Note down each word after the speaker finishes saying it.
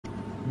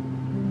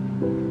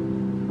Happy?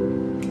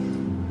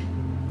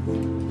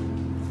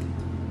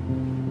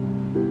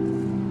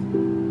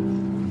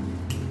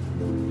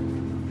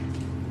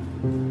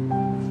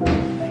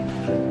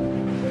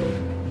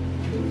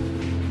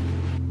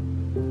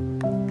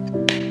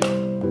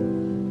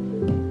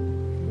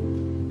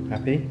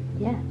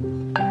 Yeah,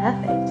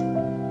 perfect.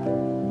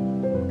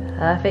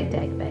 Perfect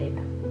egg, babe.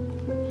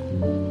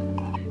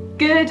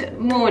 Good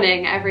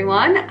morning,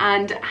 everyone,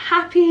 and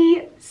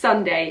happy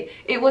Sunday.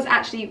 It was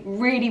actually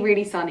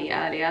really sunny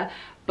earlier,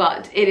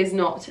 but it is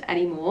not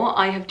anymore.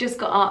 I have just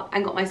got up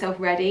and got myself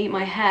ready.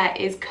 My hair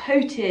is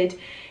coated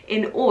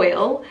in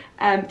oil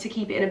to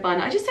keep it in a bun.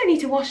 I just don't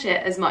need to wash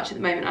it as much at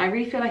the moment. I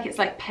really feel like it's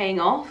like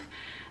paying off.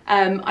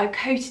 I've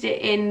coated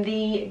it in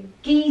the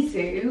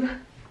Gizu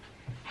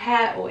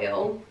hair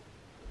oil.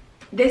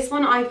 This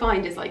one I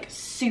find is like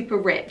super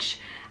rich,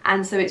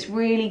 and so it's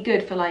really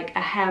good for like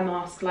a hair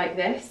mask like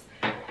this.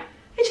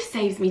 It just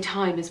saves me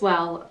time as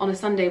well on a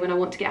Sunday when I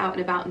want to get out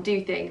and about and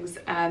do things.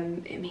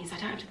 It means I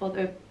don't have to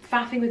bother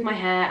faffing with my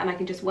hair, and I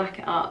can just whack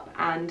it up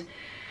and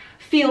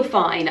feel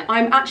fine.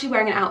 I'm actually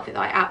wearing an outfit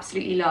that I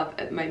absolutely love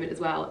at the moment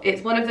as well.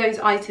 It's one of those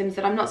items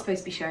that I'm not supposed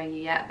to be showing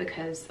you yet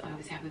because I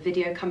obviously have a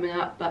video coming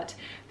up, but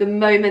the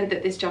moment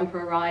that this jumper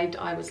arrived,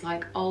 I was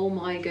like, oh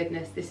my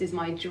goodness, this is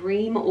my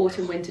dream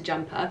autumn winter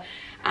jumper,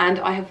 and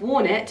I have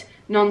worn it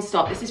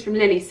non-stop. This is from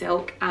Lily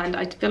Silk, and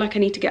I feel like I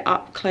need to get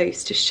up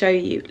close to show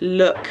you.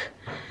 Look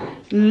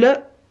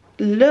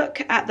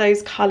at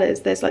those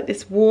colours. There's like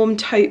this warm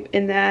taupe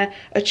in there,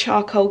 a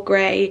charcoal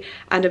grey,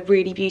 and a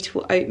really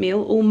beautiful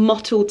oatmeal, all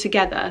mottled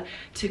together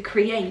to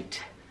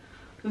create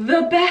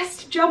the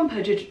best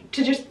jumper to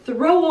just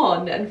throw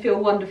on and feel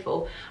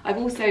wonderful. I've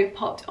also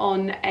popped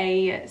on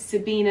a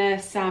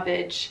Sabina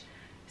Savage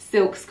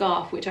silk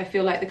scarf, which I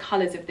feel like the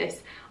colours of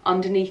this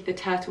underneath the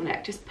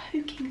turtleneck just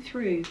poking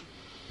through,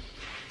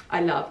 I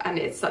love, and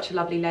it's such a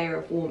lovely layer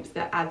of warmth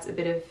that adds a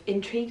bit of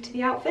intrigue to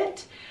the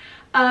outfit.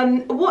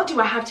 What do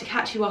I have to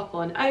catch you up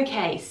on?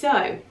 Okay,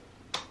 so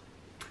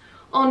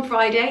on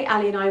Friday,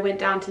 Ali and I went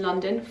down to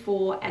London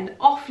for an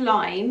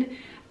offline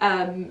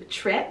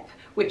trip,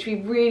 which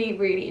we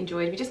really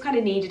enjoyed. We just kind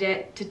of needed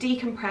it to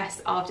decompress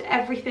after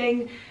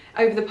everything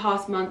over the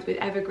past month with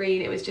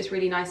Evergreen. It was just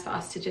really nice for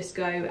us to just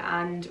go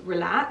and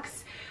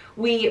relax.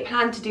 We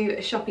planned to do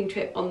a shopping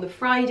trip on the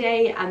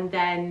Friday and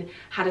then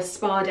had a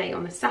spa day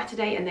on the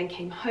Saturday, and then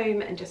came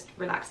home and just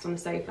relaxed on the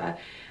sofa.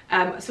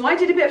 So I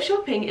did a bit of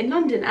shopping in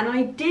London, and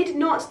I did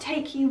not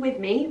take you with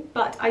me,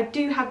 but I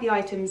do have the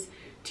items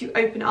to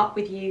open up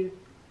with you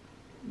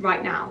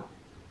right now.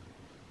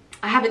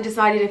 I haven't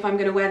decided if I'm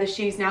going to wear the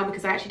shoes now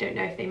because I actually don't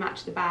know if they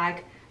match the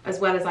bag as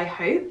well as I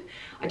hope.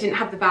 I didn't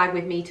have the bag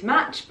with me to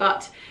match,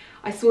 but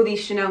I saw these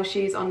Chanel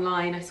shoes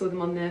online. I saw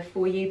them on the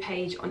For You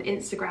page on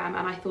Instagram,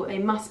 and I thought they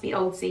must be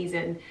old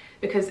season,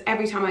 because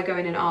every time I go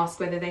in and ask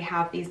whether they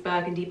have these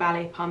burgundy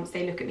ballet pumps,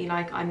 they look at me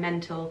like I'm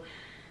mental.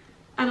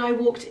 And I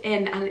walked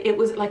in and it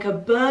was like a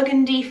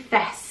burgundy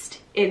fest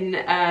in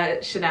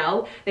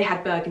Chanel. They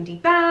had burgundy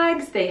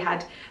bags, they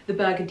had the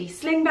burgundy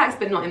sling bags,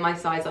 but not in my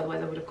size,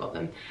 otherwise I would have got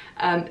them.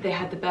 They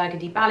had the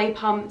burgundy ballet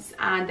pumps,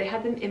 and they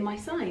had them in my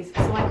size.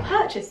 So I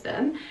purchased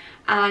them,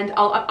 and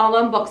I'll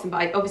unbox them,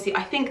 but obviously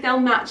I think they'll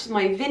match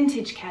my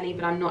vintage Kelly,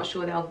 but I'm not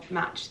sure they'll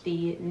match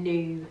the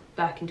new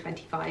Birkin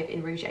 25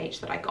 in Rouge H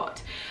that I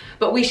got.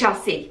 But we shall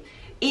see.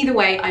 Either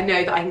way, I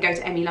know that I can go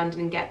to Emmy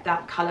London and get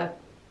that colour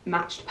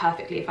matched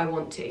perfectly if I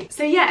want to.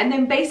 So yeah, and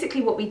then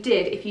basically what we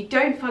did, if you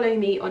don't follow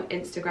me on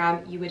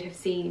Instagram, you won't have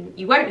seen,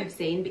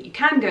 but you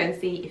can go and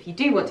see if you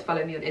do want to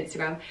follow me on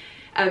Instagram,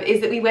 is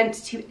that we went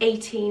to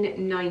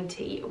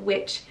 1890,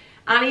 which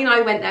Ali and I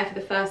went there for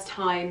the first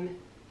time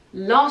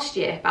last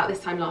year, about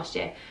this time last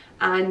year,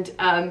 and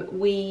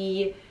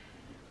we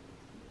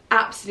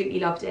absolutely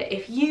loved it.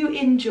 If you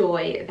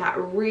enjoy that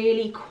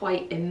really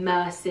quite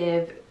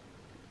immersive,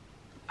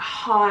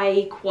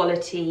 high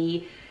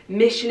quality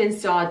Michelin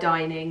star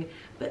dining,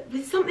 but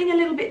with something a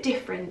little bit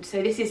different.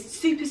 So this is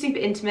super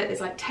intimate.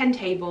 There's like 10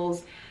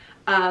 tables.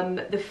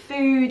 The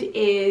food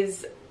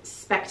is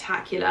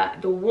spectacular.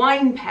 The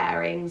wine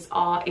pairings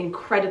are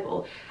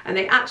incredible, and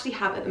they actually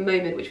have at the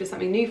moment, which was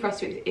something new for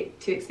us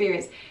to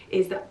experience,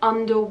 is the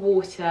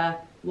underwater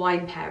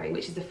wine pairing,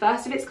 which is the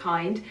first of its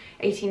kind.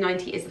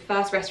 1890 is the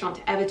first restaurant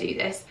to ever do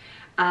this,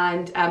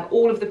 and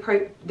all of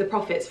the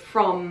profits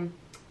from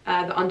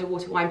the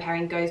underwater wine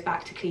pairing goes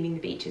back to cleaning the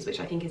beaches, which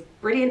I think is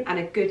brilliant and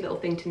a good little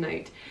thing to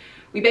note.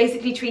 We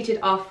basically treated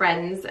our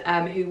friends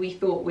who we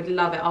thought would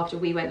love it after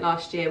we went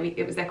last year.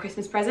 It was their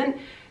Christmas present,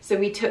 so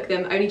we took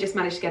them, only just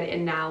managed to get it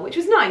in now, which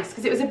was nice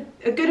because it was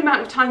a good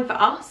amount of time for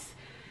us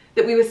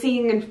that we were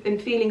seeing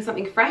and feeling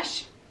something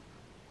fresh,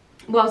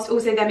 whilst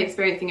also them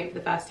experiencing it for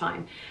the first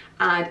time.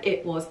 And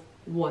it was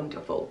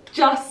wonderful,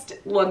 just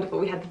wonderful.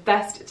 We had the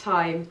best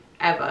time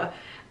ever.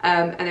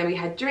 And then we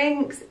had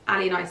drinks,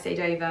 Ali and I stayed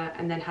over,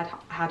 and then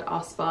had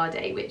our spa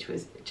day, which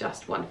was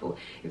just wonderful.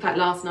 In fact,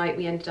 last night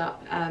we ended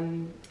up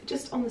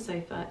just on the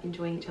sofa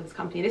enjoying each other's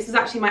company. This was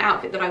actually my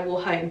outfit that I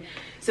wore home.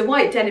 So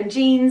white denim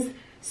jeans,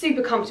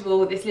 super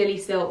comfortable. This lily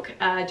silk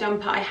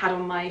jumper I had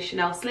on my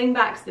Chanel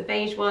slingbacks, the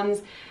beige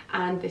ones,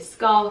 and this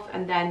scarf,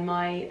 and then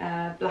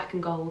my black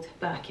and gold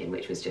Birkin,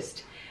 which was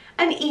just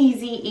an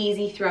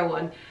easy throw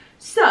on.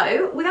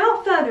 So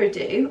without further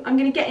ado, I'm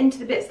going to get into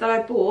the bits that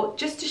I bought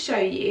just to show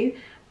you,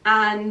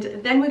 and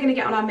then we're going to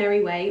get on our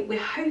merry way. We're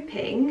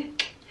hoping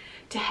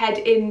to head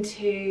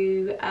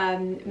into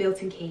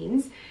Milton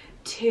Keynes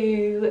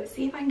to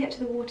see if I can get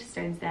to the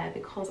Waterstones there,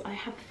 because I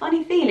have a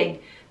funny feeling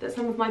that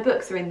some of my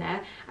books are in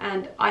there,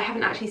 and I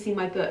haven't actually seen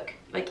my book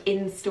like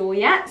in store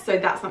yet, so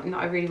that's something that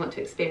I really want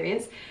to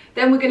experience.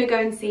 Then we're going to go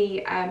and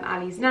see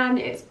Ali's nan.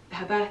 It's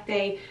her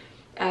birthday,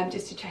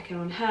 just to check in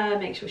on her,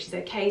 make sure she's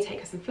okay,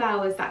 take her some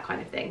flowers, that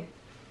kind of thing.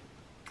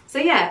 So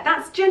yeah,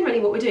 that's generally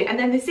what we're doing. And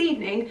then this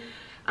evening,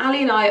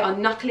 Ali and I are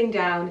knuckling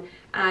down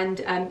and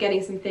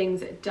getting some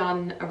things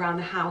done around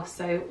the house,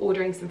 so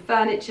ordering some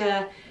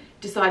furniture,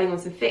 deciding on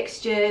some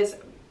fixtures,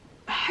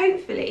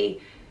 hopefully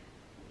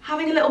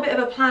having a little bit of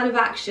a plan of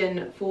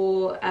action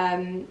for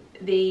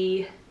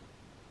the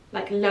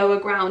like lower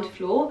ground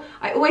floor.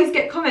 I always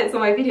get comments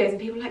on my videos and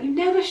people are like, you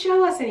never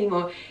show us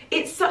anymore.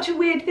 It's such a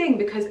weird thing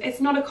because it's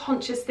not a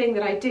conscious thing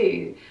that I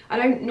do. I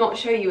don't not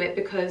show you it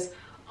because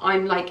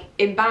I'm like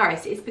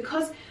embarrassed. It's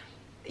because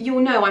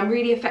you'll know I'm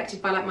really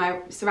affected by like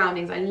my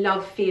surroundings. I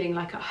love feeling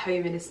like at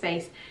home in a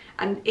space,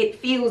 and it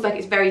feels like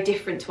it's very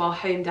different to our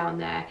home down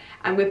there,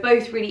 and we're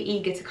both really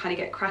eager to kind of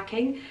get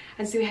cracking.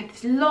 And so we had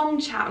this long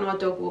chat on our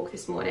dog walk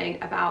this morning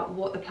about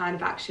what the plan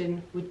of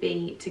action would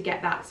be to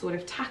get that sort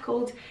of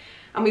tackled,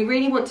 and we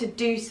really want to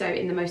do so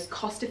in the most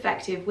cost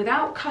effective,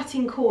 without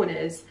cutting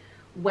corners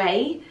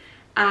way.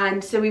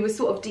 And so we were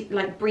sort of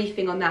like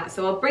briefing on that,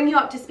 so I'll bring you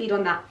up to speed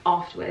on that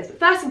afterwards. But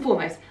first and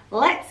foremost,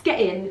 let's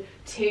get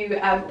into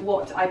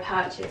what I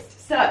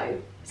purchased. So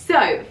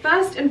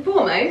first and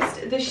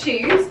foremost, the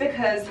shoes,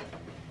 because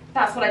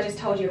that's what I just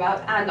told you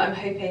about, and I'm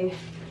hoping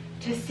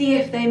to see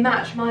if they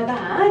match my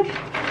bag.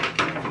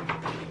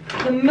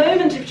 The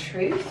moment of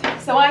truth.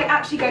 So I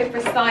actually go for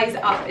a size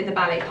up in the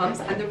ballet pumps,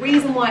 and the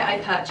reason why I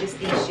purchased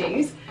these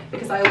shoes,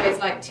 because I always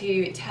like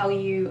to tell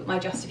you my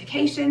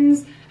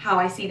justifications, how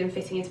I see them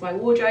fitting into my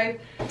wardrobe,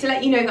 to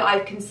let you know that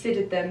I've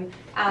considered them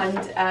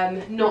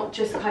and not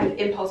just kind of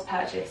impulse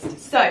purchased.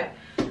 So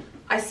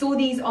I saw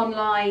these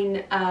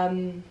online,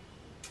 I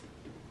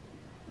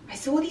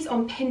saw these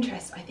on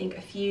Pinterest I think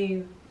a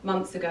few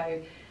months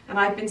ago, and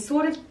I've been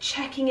sort of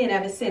checking in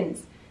ever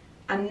since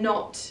and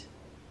not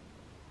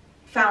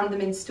found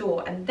them in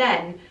store. And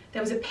then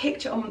there was a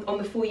picture on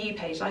the For You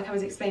page, like I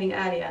was explaining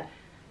earlier,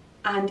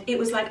 and it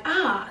was like,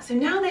 so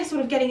now they're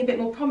sort of getting a bit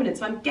more prominent.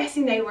 So I'm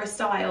guessing they were a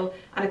style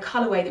and a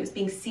colourway that was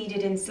being seeded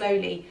in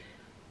slowly,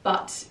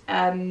 but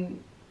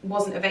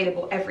wasn't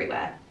available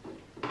everywhere.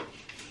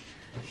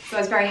 So I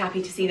was very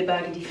happy to see the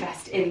Burgundy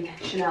Fest in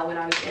Chanel when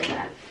I was in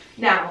there.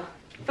 Now,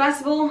 first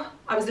of all,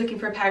 I was looking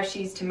for a pair of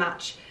shoes to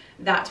match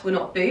that were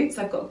not boots.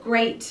 I've got a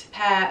great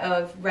pair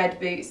of red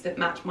boots that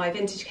match my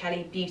vintage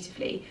Kelly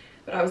beautifully,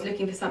 but I was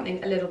looking for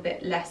something a little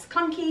bit less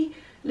clunky,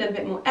 a little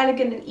bit more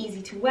elegant and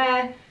easy to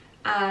wear,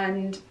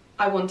 and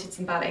I wanted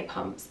some ballet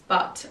pumps,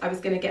 but I was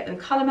going to get them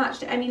colour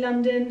matched at Emmy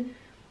London.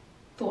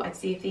 Thought I'd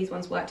see if these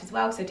ones worked as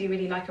well, because I do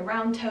really like a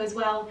round toe as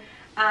well,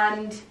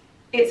 and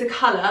it's a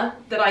colour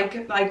that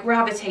I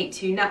gravitate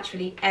to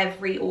naturally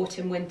every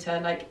autumn winter.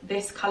 Like,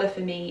 this colour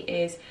for me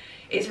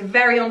it's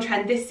very on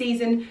trend this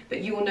season,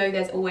 but you will know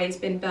there's always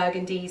been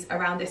burgundies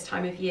around this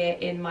time of year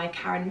in my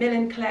Karen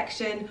Millen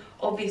collection.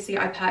 Obviously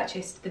I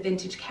purchased the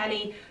vintage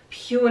Kelly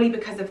purely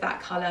because of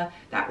that colour.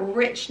 That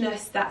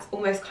richness, that's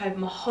almost kind of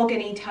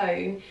mahogany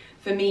tone,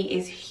 for me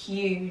is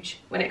huge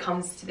when it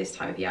comes to this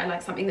time of year. I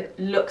like something that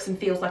looks and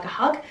feels like a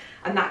hug,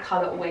 and that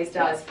colour always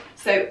does.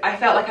 So I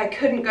felt like I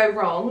couldn't go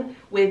wrong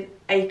with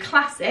a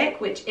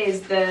classic, which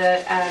is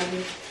the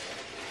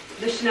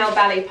Chanel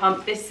ballet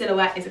pump. This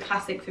silhouette is a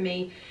classic for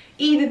me.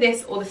 Either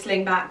this or the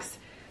slingbacks,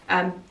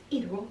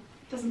 either or,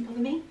 doesn't bother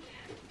me.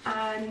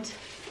 And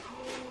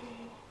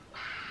wow.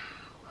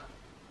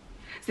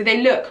 So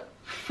they look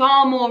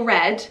far more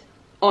red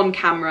on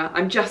camera.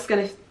 I'm just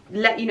gonna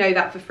let you know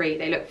that for free.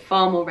 They look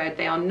far more red.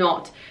 They are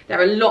not.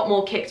 They're a lot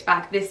more kicked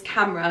back. This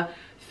camera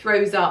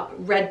throws up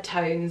red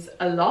tones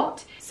a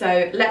lot.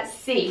 So let's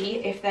see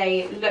if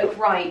they look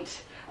right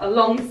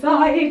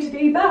alongside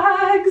the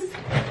bags.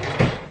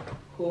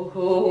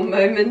 Oh,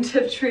 moment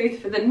of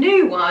truth for the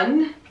new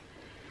one.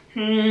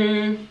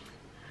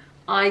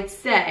 I'd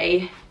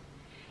say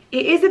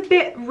it is a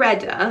bit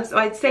redder, so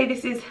I'd say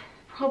this is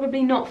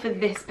probably not for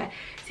this pair.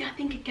 See, I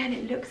think again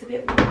it looks a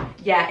bit,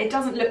 yeah, it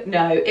doesn't look,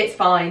 no, it's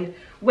fine.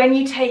 When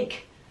you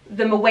take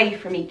them away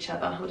from each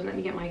other, hold on, let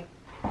me get my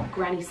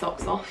granny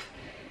socks off,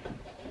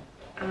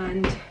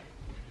 and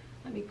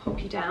let me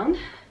pop you down.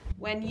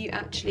 When you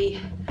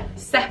actually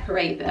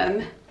separate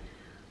them,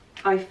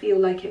 I feel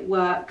like it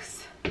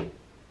works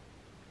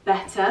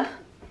better.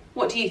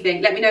 What do you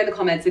think? Let me know in the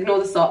comments. Ignore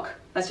the sock.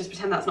 Let's just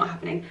pretend that's not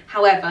happening.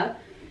 However,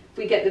 if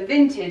we get the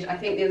vintage, I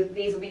think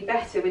these will be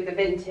better with the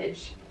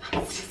vintage.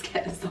 Let's just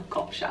get the sock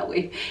off, shall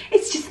we?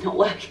 It's just not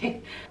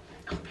working.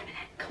 Come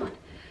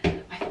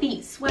on. I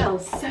feet swell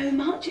so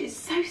much. It's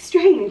so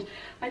strange.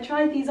 I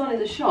tried these on in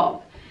the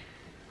shop,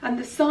 and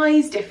the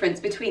size difference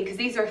between, because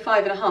these are a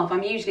 5.5,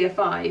 I'm usually a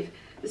 5,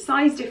 the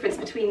size difference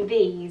between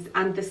these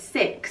and the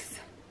 6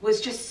 was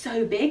just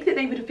so big that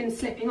they would have been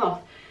slipping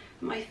off.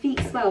 My feet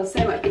swell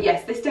so much. But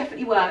yes, this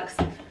definitely works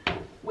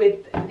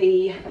with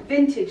the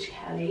vintage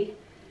Kelly.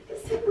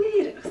 It's so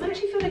weird because I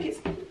actually feel like it's...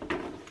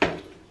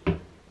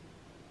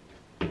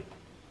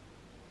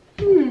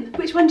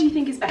 Which one do you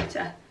think is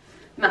better?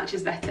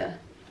 Matches better?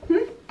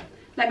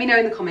 Let me know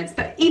in the comments.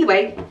 But either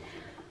way,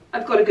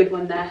 I've got a good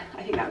one there.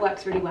 I think that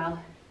works really well.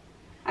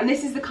 And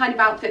this is the kind of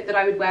outfit that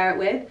I would wear it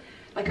with.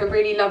 Like a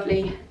really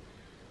lovely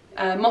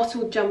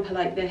mottled jumper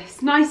like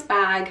this. Nice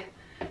bag.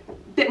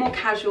 Bit more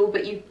casual,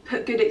 but you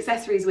put good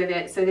accessories with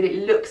it so that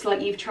it looks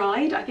like you've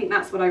tried. I think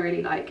that's what I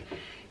really like.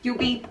 You'll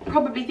be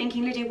probably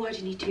thinking, Lydia, why do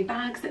you need 2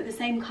 bags that are the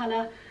same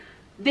colour?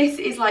 This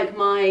is like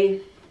my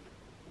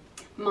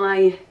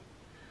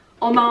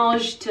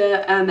homage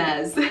to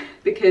Hermes,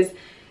 because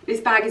this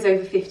bag is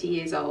over 50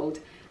 years old,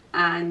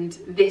 and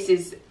this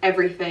is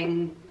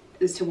everything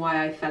as to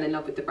why I fell in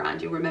love with the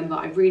brand. You'll remember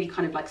I really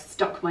kind of like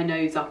stuck my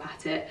nose up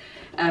at it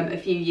a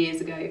few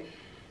years ago.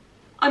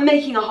 I'm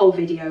making a whole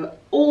video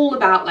all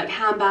about like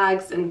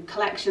handbags and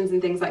collections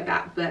and things like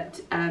that,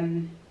 but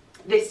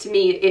this to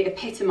me, it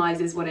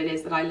epitomizes what it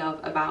is that I love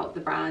about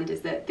the brand,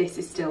 is that this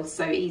is still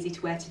so easy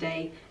to wear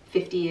today,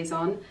 50 years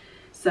on.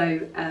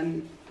 So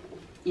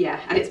yeah,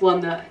 and it's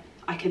one that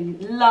I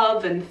can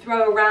love and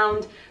throw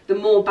around. The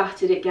more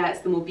battered it gets,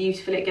 the more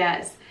beautiful it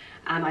gets,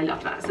 and I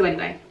love that. So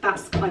anyway,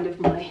 that's kind of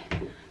my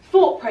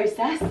thought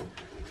process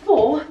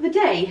for the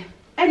day.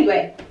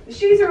 Anyway, the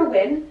shoes are a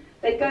win.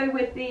 They go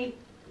with the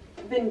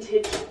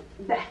vintage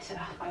better,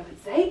 I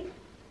would say.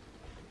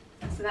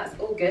 So that's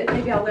all good.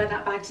 Maybe I'll wear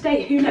that bag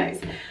today, who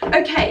knows.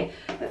 Okay,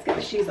 let's get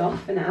the shoes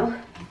off for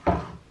now.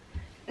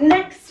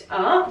 Next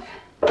up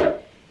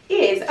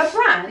is a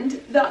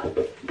brand that,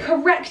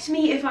 correct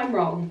me if I'm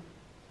wrong,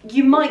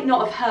 you might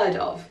not have heard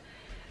of,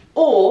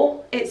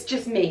 or it's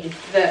just me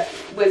that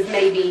was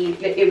maybe,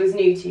 it was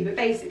new to, but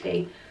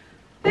basically,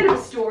 bit of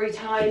a story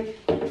time.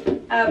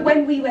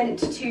 When we went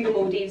to the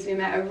Maldives, we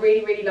met a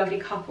really, really lovely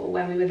couple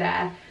when we were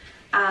there,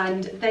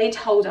 and they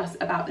told us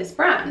about this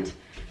brand,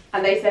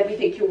 and they said, we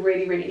think you'll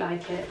really, really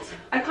like it.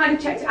 I kind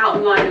of checked it out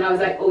online and I was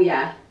like, oh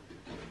yeah,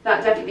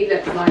 that definitely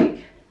looks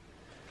like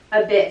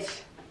a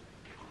bit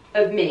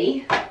of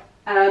me.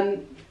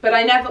 But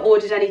I never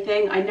ordered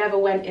anything. I never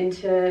went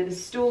into the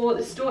store.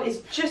 The store is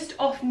just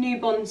off New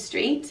Bond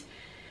Street.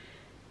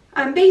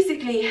 And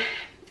basically,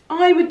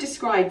 I would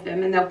describe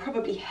them, and they'll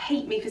probably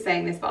hate me for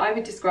saying this, but I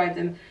would describe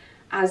them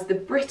as the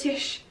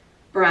British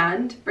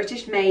brand,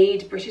 British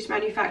made, British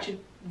manufactured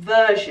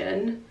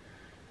version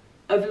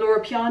of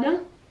Loro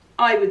Piana,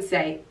 I would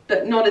say,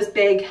 but not as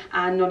big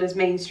and not as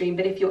mainstream.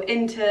 But if you're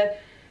into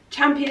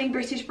championing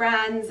British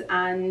brands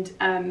and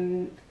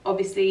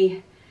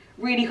obviously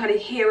really kind of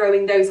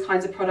heroing those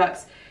kinds of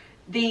products,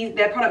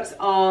 their products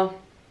are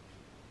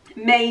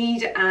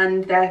made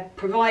and they're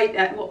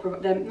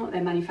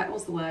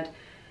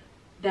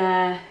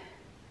their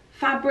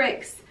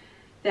fabrics,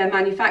 their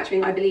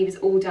manufacturing, I believe, is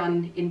all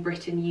done in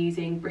Britain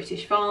using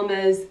British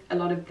farmers. A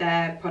lot of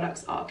their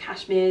products are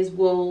cashmeres,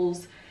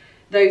 wools,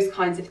 those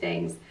kinds of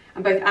things.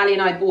 And both Ali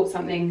and I bought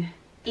something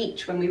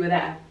each when we were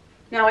there.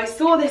 Now, I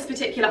saw this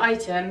particular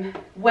item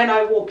when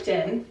I walked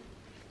in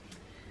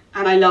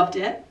and I loved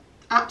it,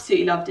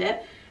 absolutely loved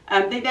it.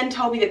 They then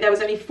told me that there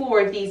was only 4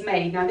 of these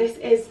made. Now, this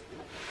is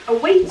a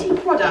waiting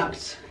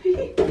product.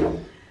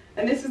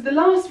 And this was the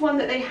last one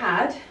that they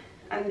had.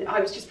 And I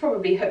was just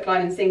probably hook,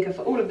 line and sinker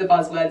for all of the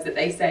buzzwords that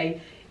they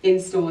say in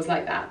stores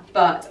like that.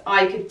 But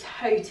I could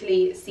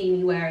totally see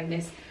me wearing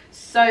this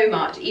so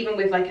much, even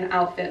with like an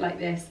outfit like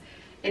this.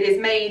 It is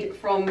made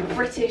from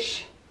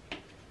British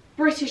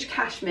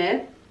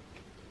cashmere.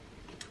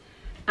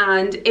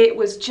 And it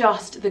was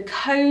just the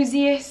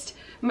coziest,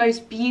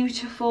 most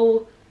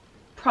beautiful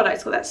product.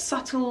 It's got that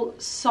subtle,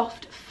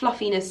 soft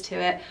fluffiness to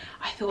it.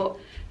 I thought,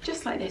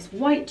 just like this,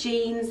 white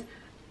jeans,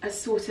 a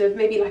sort of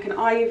maybe like an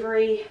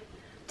ivory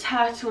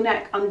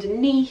turtleneck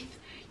underneath.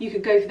 You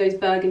could go for those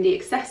burgundy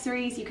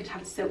accessories, you could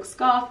have a silk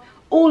scarf,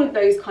 all of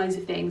those kinds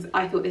of things.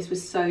 I thought this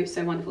was so,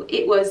 so wonderful.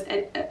 It was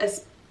a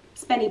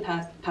spenny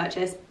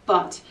purchase,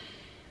 but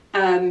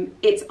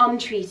it's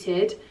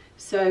untreated,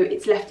 so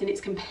it's left in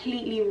its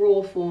completely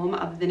raw form,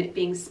 other than it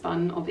being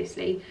spun,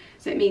 obviously.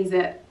 So it means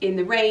that in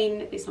the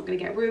rain, it's not going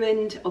to get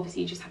ruined.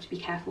 Obviously, you just have to be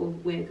careful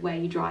with where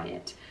you dry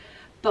it.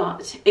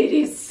 But it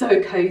is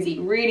so cozy,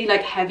 really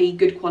like heavy,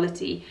 good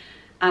quality.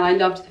 And I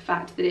loved the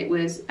fact that it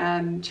was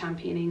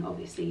championing,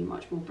 obviously,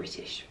 much more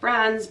British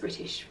brands,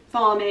 British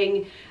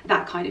farming,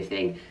 that kind of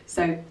thing.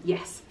 So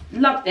yes,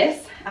 love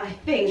this. And I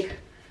think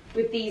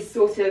with these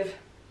sort of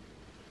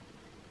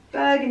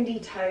burgundy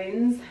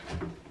tones,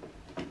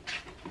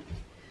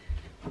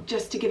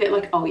 just to give it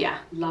like, oh yeah,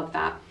 love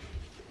that.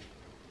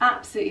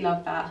 Absolutely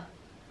love that.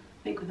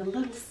 I think with a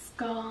little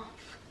scarf.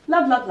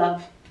 Love, love,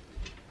 love.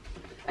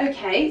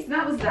 Okay, so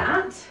that was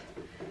that.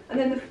 And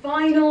then the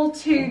final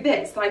two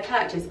bits that I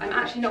purchased, I'm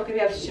actually not going to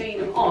be able to show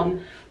you them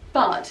on,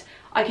 but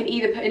I can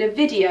either put in a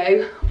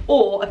video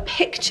or a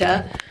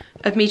picture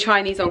of me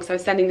trying these on, because I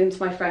was sending them to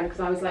my friend because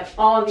I was like,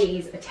 are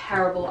these a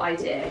terrible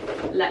idea?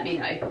 Let me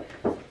know.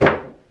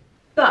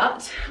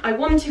 But I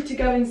wanted to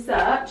go in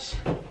search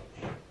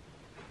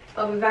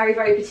of a very,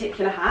 very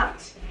particular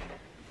hat.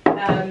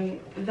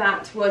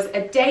 That was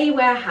a day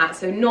wear hat,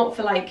 so not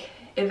for like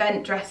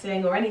event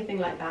dressing or anything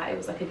like that. It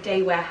was like a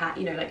day wear hat,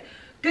 you know, like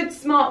good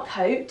smart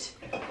coat,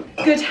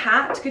 good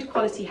hat, good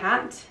quality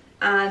hat,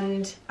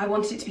 and I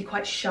wanted it to be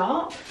quite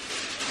sharp.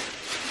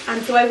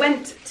 And so I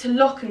went to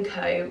Lock &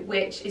 Co,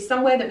 which is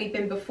somewhere that we've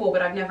been before,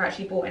 but I've never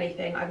actually bought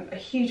anything. I'm a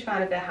huge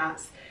fan of their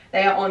hats.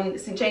 They are on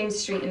St James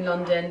Street in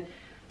London.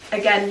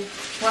 Again,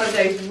 one of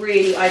those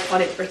really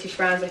iconic British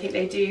brands. I think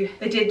they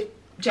did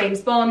James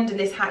Bond, and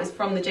this hat is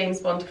from the James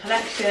Bond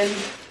collection.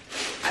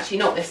 Actually,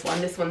 not this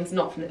one. This one's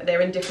not from,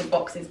 they're in different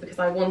boxes because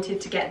I wanted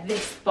to get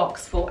this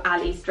box for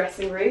Ali's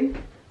dressing room.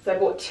 So I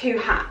bought two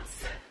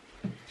hats.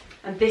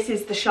 And this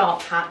is the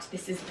sharp hat,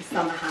 this is the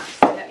summer hat.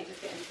 So let me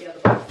just get into the other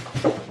one.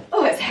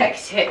 Oh, it's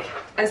hectic.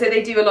 And so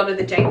they do a lot of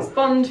the James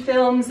Bond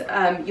films. There's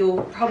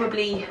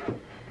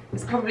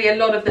probably a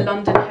lot of the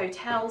London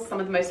hotels, some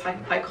of the most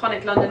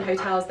iconic London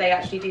hotels, they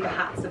actually do the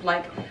hats of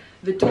like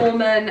the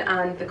doorman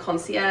and the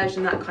concierge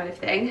and that kind of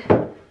thing.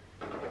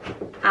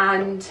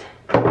 And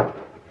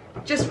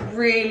just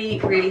really,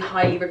 really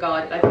highly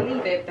regarded. I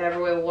believe they're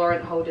royal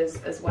warrant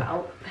holders as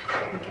well.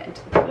 I can get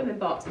into the blooming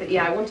box, but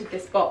yeah, I wanted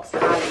this box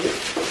for Ali.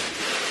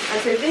 And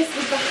so this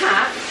was the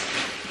hat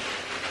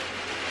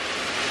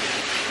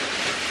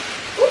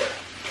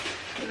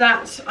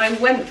that I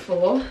went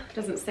for. It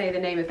doesn't say the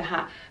name of the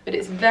hat, but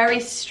it's very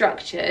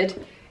structured.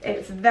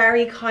 It's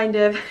very kind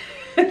of,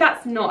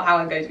 that's not how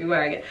I'm going to be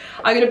wearing it.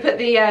 I'm going to put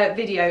the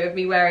video of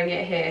me wearing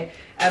it here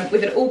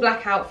with an all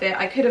black outfit.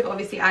 I could have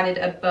obviously added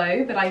a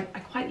bow, but I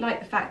quite like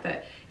the fact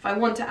that if I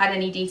want to add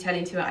any detail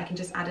into it, I can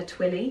just add a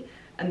twilly,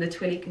 and the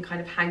twilly can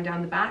kind of hang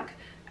down the back.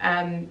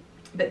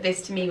 But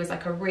this to me was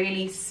like a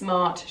really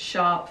smart,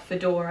 sharp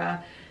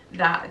fedora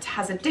that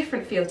has a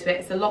different feel to it.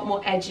 It's a lot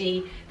more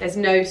edgy. There's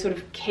no sort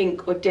of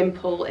kink or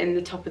dimple in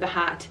the top of the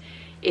hat.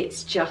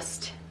 It's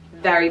just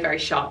very, very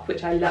sharp,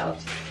 which I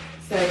loved.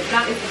 So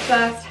that is the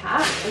first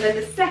hat. And then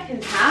the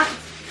second hat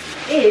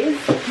is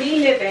me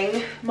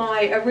living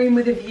a room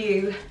with a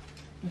view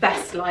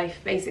best life,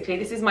 basically.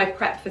 This is my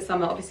prep for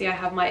summer. Obviously I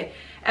have my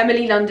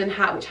Emily London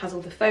hat, which has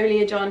all the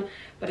foliage on,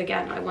 but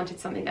again, I wanted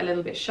something a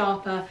little bit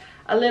sharper,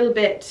 a little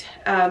bit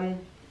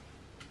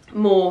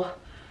more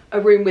a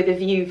room with a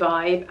view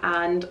vibe,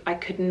 and I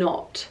could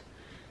not,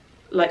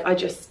 like, I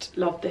just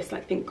love this,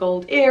 like, think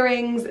gold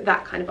earrings,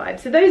 that kind of vibe.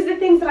 So those are the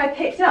things that I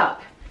picked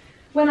up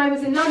when I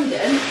was in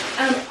London.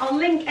 I'll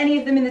link any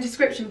of them in the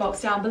description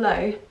box down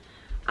below,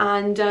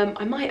 and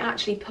I might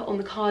actually put on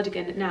the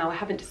cardigan now. I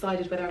haven't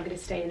decided whether I'm going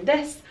to stay in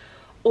this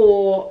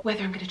or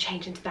whether I'm going to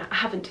change into that. I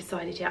haven't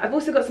decided yet. I've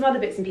also got some other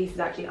bits and pieces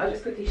actually. I'll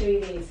just quickly show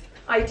you these.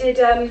 I did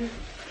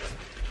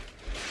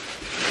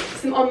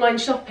some online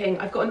shopping.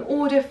 I've got an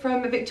order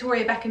from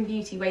Victoria Beckham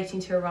Beauty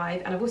waiting to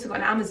arrive, and I've also got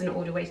an Amazon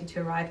order waiting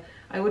to arrive.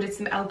 I ordered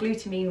some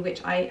L-glutamine,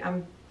 which I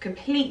am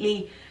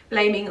completely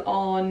blaming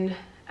on,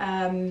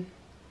 oh,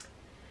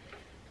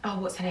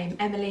 what's her name?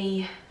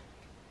 Emily.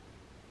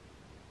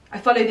 I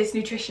follow this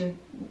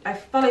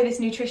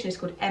nutritionist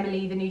called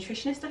Emily the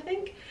Nutritionist, I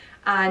think.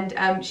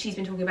 And she's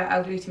been talking about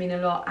L-glutamine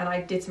a lot, and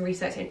I did some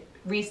research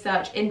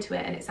into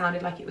it, and it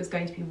sounded like it was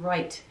going to be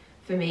right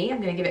for me.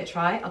 I'm going to give it a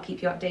try. I'll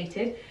keep you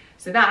updated.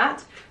 So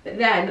that, but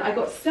then I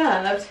got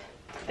served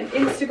an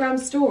Instagram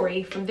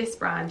story from this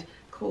brand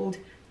called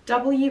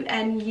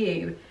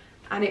WNU,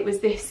 and it was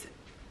this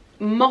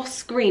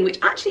moss green, which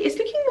actually is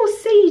looking more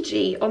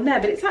sagey on there,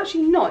 but it's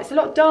actually not. It's a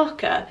lot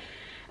darker.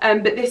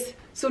 But this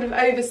sort of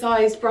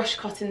oversized brush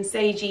cotton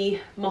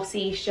sagey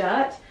mossy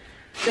shirt,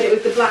 but it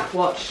was the black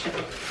watch.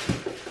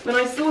 When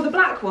I saw the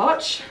black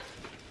watch,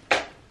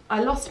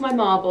 I lost my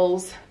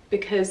marbles,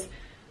 because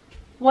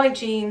white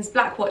jeans,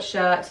 black watch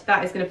shirt,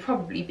 that is going to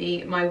probably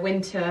be my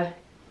winter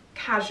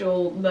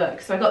casual look.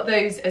 So I got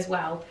those as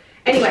well.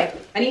 Anyway,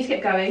 I need to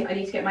get going. I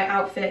need to get my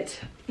outfit,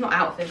 not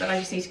outfit, but I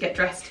just need to get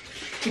dressed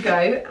to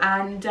go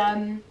and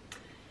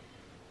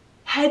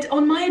head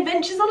on my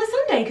adventures on a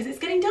Sunday, because it's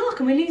getting dark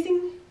and we're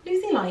losing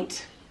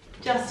light.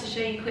 Just to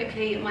show you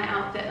quickly my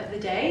outfit of the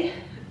day.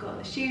 I've got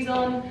the shoes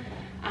on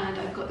and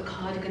I've got the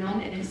cardigan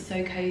on. It is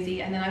so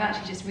cozy. And then I've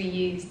actually just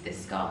reused this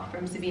scarf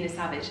from Sabina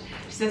Savage.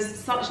 She does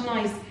such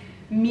nice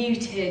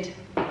muted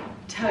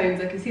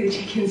tones. I can see the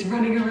chickens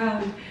running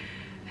around.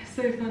 It's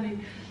so funny.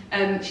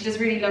 She does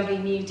really lovely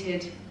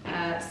muted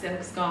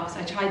silk scarves.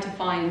 I tried to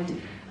find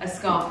a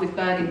scarf with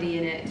burgundy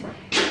in it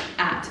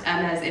at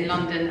Hermes in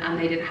London, and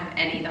they didn't have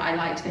any that I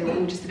liked. They were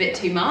all just a bit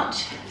too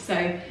much.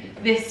 So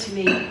this to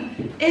me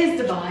is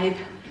the vibe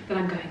that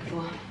I'm going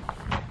for.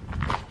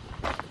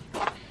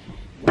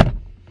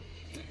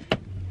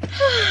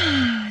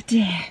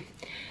 Dear.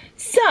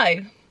 So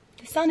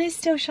the sun is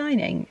still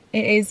shining.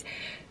 It is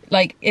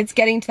like, it's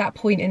getting to that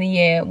point in the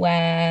year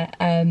where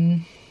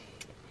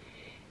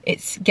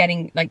it's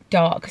getting like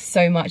dark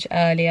so much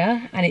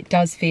earlier, and it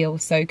does feel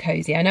so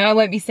cozy. I know I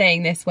won't be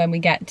saying this when we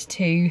get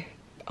to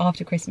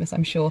after Christmas.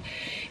 I'm sure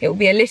it will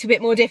be a little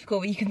bit more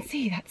difficult, but you can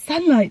see that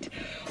sunlight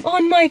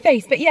on my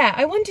face. But yeah,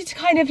 I wanted to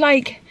kind of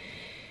like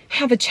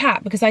have a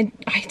chat, because I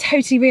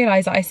totally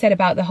realised that I said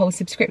about the whole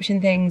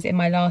subscription things in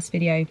my last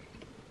video,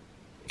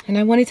 and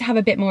I wanted to have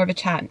a bit more of a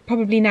chat.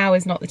 Probably now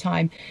is not the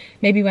time,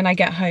 maybe when I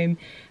get home.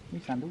 New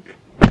sandals.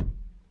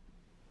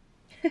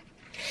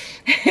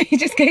 He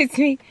just goes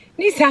to me,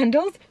 new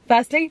sandals.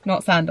 Firstly,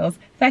 not sandals.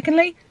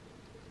 Secondly,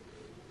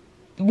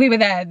 we were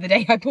there the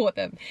day I bought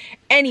them.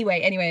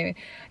 Anyway,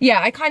 yeah,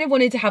 I kind of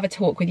wanted to have a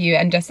talk with you,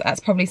 and just that's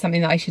probably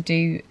something that I should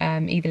do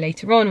either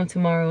later on or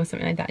tomorrow or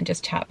something like that, and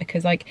just chat,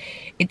 because like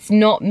it's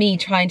not me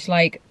trying to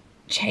like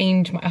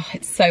change my,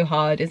 it's so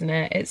hard, isn't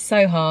it? It's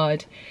so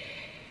hard.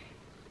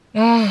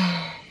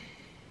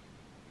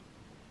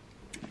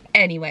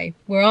 Anyway,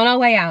 we're on our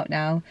way out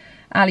now.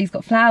 Ali's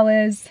got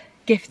flowers,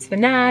 gifts for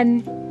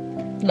Nan.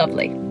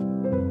 Lovely.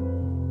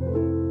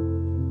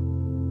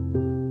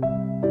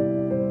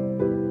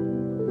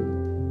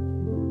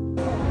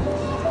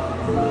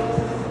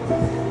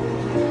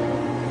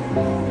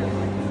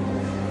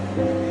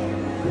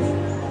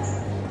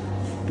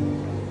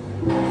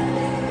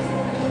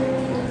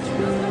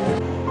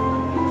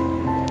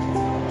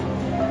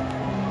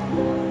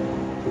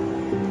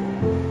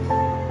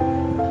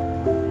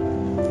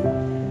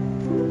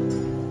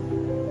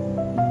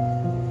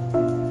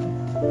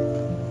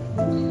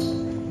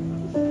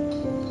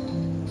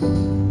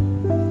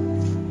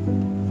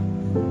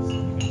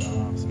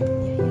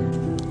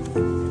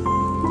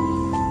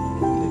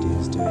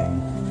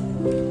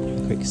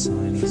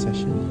 Signing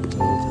session to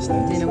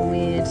Waterstones. Doing a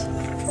weird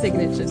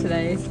signature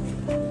today.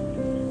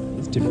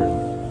 It's different.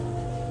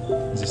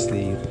 Is this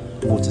the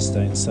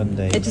Waterstone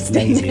Sunday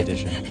lazy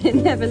edition? It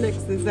never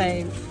looks the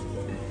same.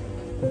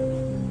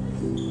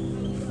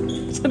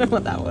 I don't know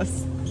what that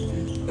was.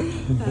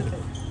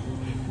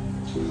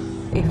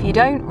 If you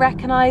don't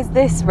recognise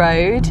this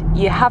road,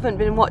 you haven't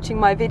been watching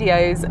my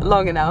videos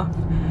long enough,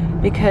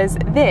 because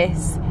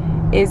this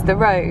is the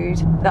road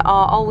that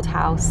our old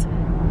house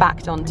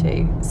backed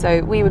onto.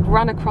 So we would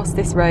run across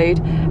this road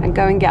and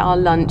go and get our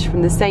lunch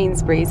from the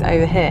Sainsbury's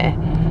over here.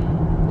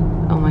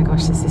 Oh my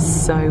gosh, this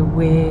is so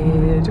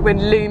weird. When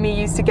Lumi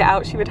used to get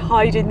out, she would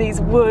hide in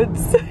these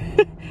woods.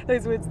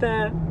 Those woods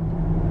there.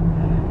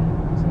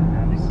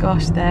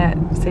 Gosh, there.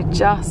 So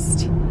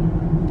just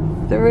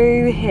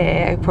through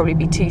here, it'd probably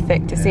be too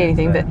thick to see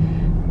anything, but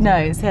no,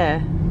 it's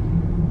here.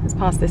 It's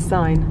past this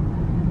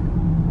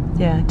sign.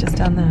 Yeah, just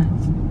down there.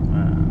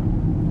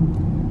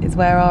 Is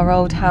where our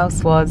old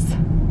house was.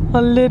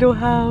 Our little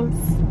house.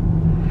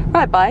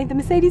 Right by the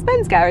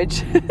Mercedes-Benz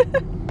garage.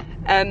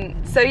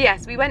 So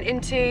yes, we went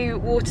into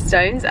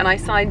Waterstones and I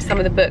signed some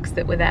of the books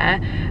that were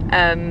there.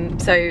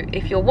 So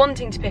if you're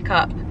wanting to pick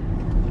up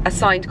a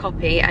signed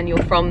copy and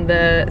you're from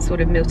the sort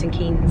of Milton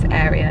Keynes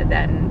area,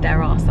 then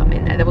there are some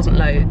in there. There wasn't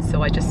loads,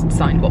 so I just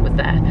signed what was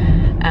there.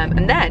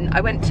 And then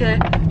I went to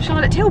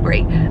Charlotte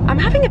Tilbury. I'm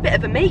having a bit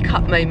of a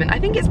makeup moment. I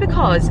think it's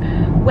because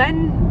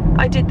when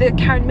I did the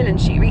Karen Millen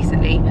shoot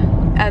recently,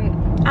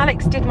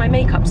 Alex did my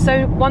makeup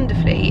so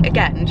wonderfully,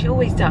 again, she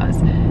always does,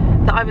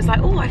 that I was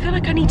like, oh, I feel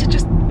like I need to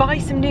just buy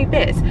some new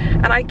bits.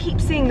 And I keep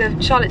seeing the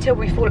Charlotte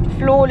Tilbury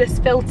Flawless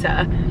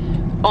filter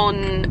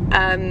on,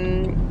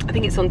 I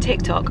think it's on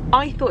TikTok.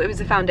 I thought it was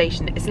a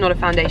foundation. It's not a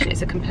foundation,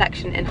 it's a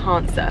complexion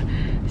enhancer.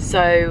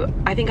 So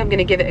I think I'm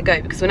gonna give it a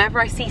go, because whenever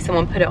I see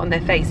someone put it on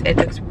their face, it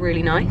looks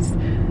really nice.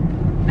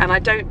 And I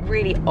don't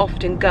really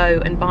often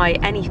go and buy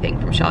anything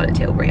from Charlotte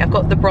Tilbury. I've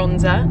got the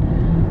bronzer,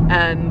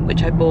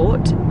 which I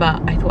bought,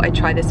 but I thought I'd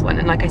try this one.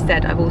 And like I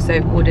said, I've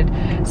also ordered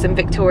some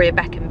Victoria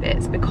Beckham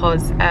bits,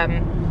 because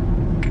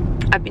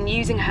I've been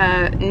using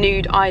her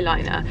nude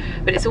eyeliner,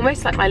 but it's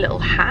almost like my little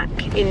hack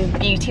in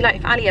beauty. Like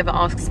if Ali ever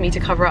asks me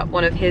to cover up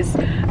one of his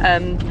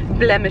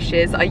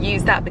blemishes, I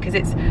use that, because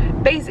it's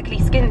basically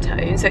skin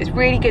tone, so it's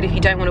really good if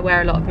you don't want to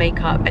wear a lot of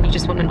makeup and you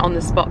just want an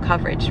on-the-spot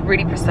coverage.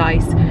 Really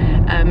precise,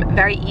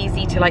 very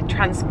easy to like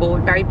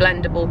transport, very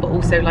blendable, but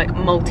also like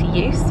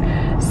multi-use.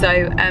 So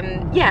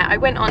yeah, I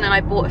went on and I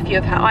bought a few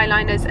of her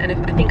eyeliners, and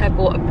I think I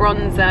bought a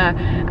bronzer,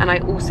 and I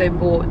also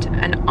bought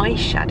an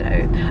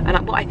eyeshadow.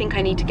 And what I think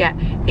I need to get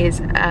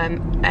is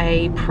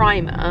a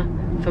primer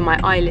for my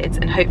eyelids,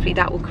 and hopefully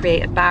that will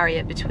create a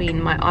barrier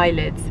between my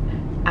eyelids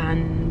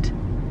and,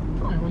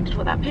 oh, I wondered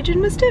what that pigeon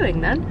was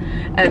doing then.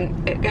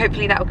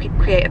 Hopefully that will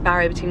create a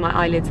barrier between my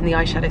eyelids and the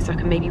eyeshadow, so I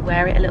can maybe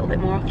wear it a little bit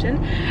more often.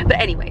 But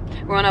anyway,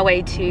 we're on our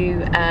way to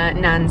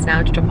Nan's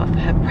now to drop off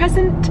her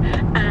present,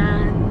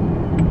 and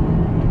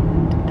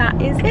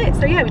that is it.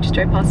 So yeah, we just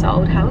drove past our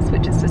old house,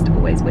 which is just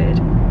always weird,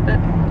 but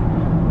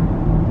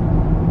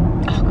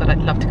oh god,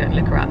 I'd love to go and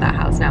look around that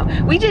house now.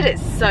 We did it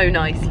so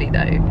nicely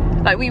though.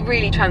 Like we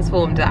really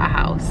transformed that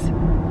house.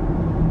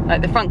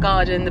 Like the front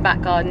garden, the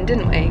back garden,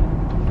 didn't we?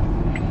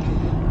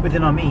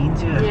 Within our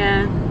means, yeah.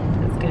 Yeah,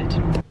 that's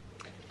good.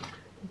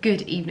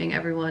 Good evening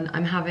everyone.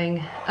 I'm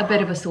having a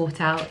bit of a sort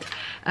out.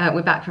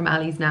 We're back from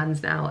Ali's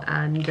Nan's now,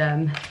 and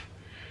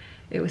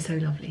it was so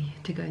lovely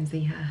to go and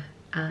see her.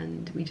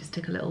 and we just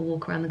took a little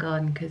walk around the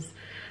garden because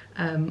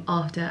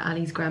after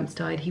Ali's Gramps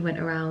died, he went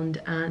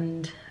around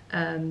and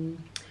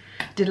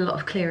did a lot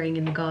of clearing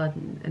in the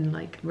garden and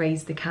like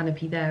raised the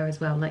canopy there as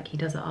well, like he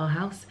does at our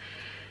house.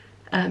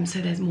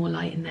 So there's more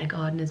light in their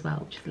garden as well,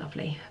 which is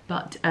lovely.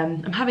 But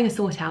I'm having a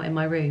sort out in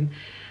my room,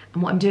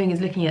 and what I'm doing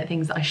is looking at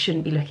things that I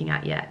shouldn't be looking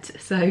at yet.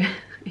 So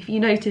if you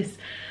notice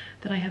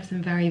that I have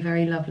some very,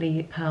 very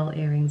lovely pearl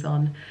earrings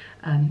on,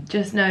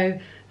 just know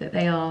that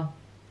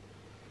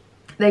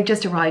they've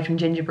just arrived from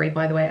Gingerbury,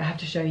 by the way. I have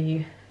to show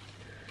you.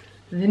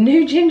 The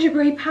new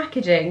Gingerbury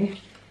packaging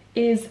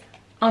is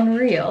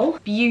unreal.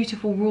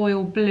 Beautiful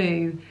royal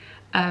blue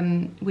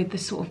with the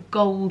sort of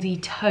goldy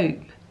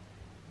taupe.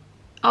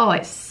 Oh,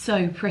 it's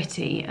so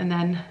pretty. And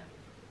then,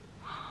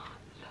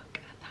 look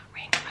at that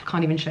ring. I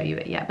can't even show you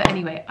it yet. But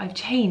anyway, I've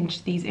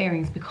changed these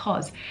earrings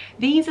because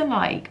these are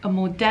like a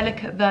more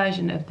delicate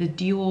version of the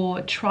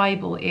Dior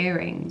tribal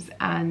earrings,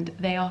 and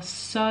they are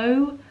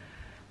so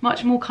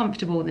much more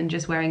comfortable than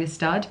just wearing a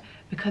stud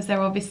because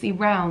they're obviously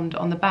round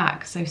on the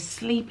back, so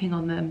sleeping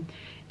on them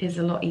is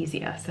a lot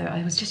easier. So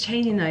I was just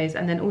changing those,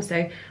 and then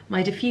also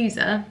my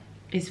diffuser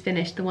is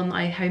finished, the one that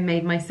I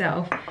homemade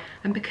myself,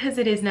 and because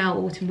it is now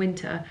autumn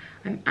winter,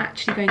 I'm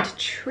actually going to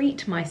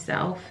treat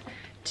myself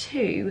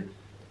to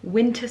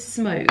winter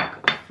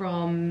smoke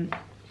from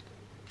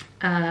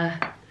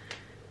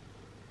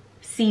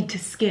Seed to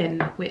Skin,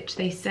 which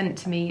they sent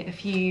to me a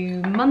few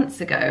months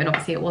ago, and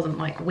obviously it wasn't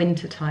like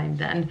winter time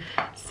then,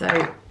 so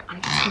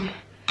I'm just gonna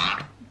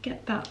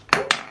get that,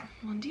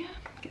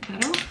 get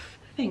that off.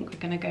 I think we're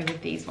gonna go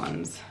with these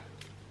ones,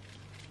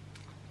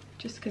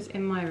 just because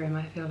in my room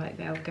I feel like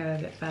they'll go a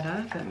bit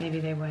better, but maybe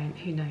they won't,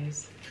 who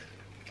knows.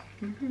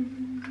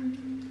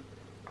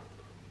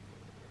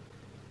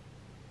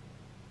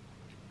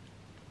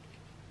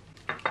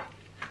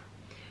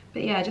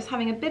 But yeah, just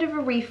having a bit of a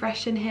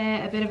refresh in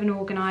here, a bit of an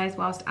organise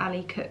whilst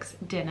Ali cooks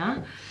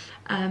dinner.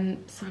 So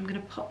I'm gonna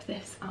pop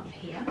this up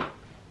here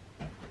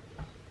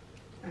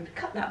and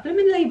cut that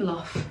blooming label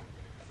off.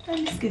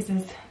 And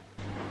scissors.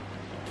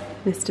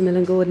 Mr.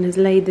 Millen Gordon has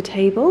laid the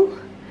table.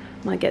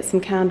 Might get some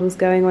candles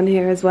going on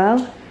here as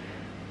well.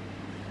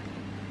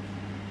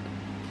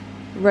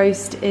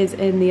 Roast is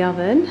in the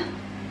oven.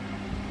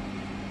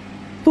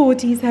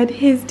 40's had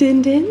his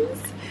din-dins.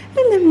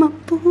 Hello, my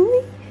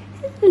boy.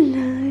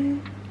 Hello.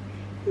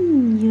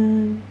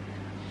 Yeah.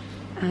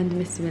 And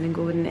Mr. Millen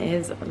Gordon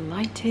is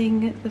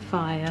lighting the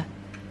fire.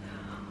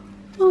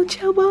 Oh,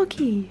 ciao,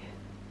 Barky.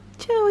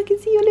 Ciao, I can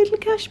see your little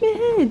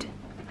cashmere head.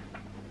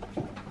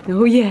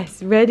 Oh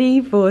yes,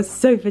 ready for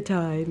sofa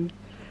time.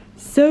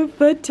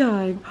 Sofa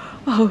time.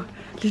 Oh,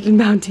 little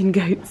mountain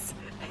goats.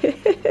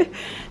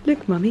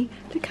 Look, Mummy,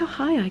 look how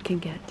high I can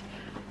get.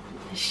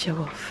 Show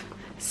off.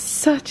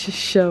 Such a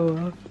show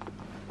off.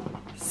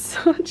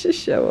 Such a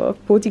show off.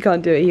 Porty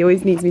can't do it. He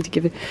always needs me to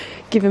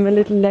give him a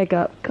little leg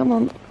up. Come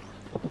on.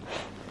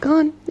 Go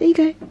on. There you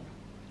go.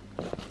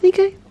 There you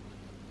go.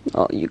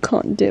 Oh, you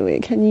can't do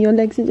it, can you? Your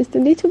legs are just a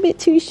little bit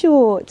too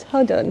short.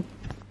 Hold on.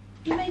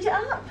 You made it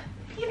up.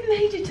 You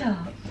made it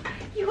up.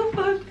 You are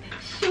both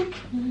so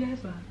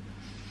clever.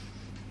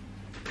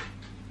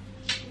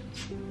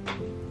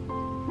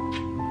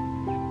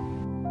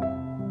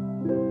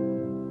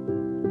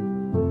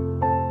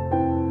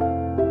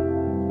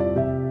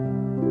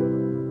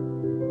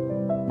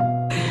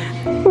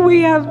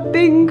 We have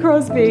Bing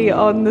Crosby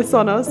on the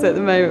Sonos at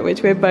the moment,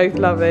 which we're both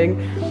loving.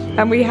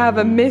 And we have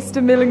a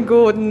Mr. Millen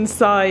Gordon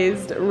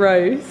sized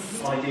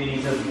roast. I do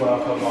need to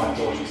work on my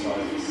portion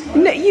sizes.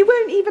 No, you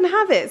won't even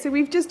have it. So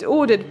we've just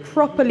ordered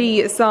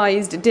properly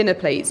sized dinner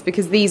plates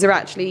because these are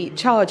actually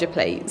charger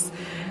plates.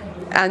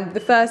 And the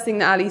first thing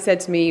that Ali said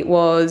to me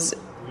was,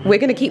 we're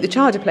going to keep the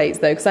charger plates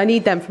though, because I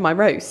need them for my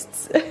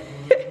roasts. You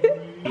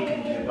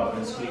can do bubble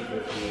and squeak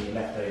with the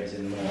leftovers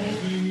in the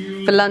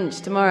morning. For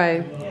lunch tomorrow.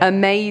 Yeah.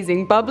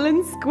 Amazing. Bubble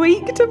and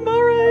squeak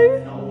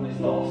tomorrow. Not all is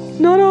lost.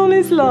 Not all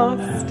is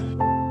lost.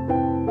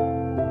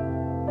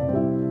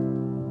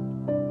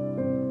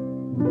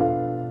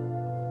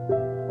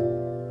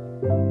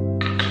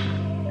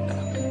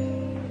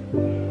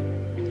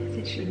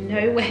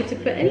 Nowhere to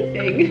put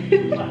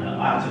anything. I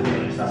have to be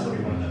honest, that's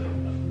probably one of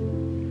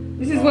them.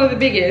 This is one of the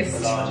biggest.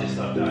 The largest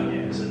I've done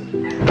yet.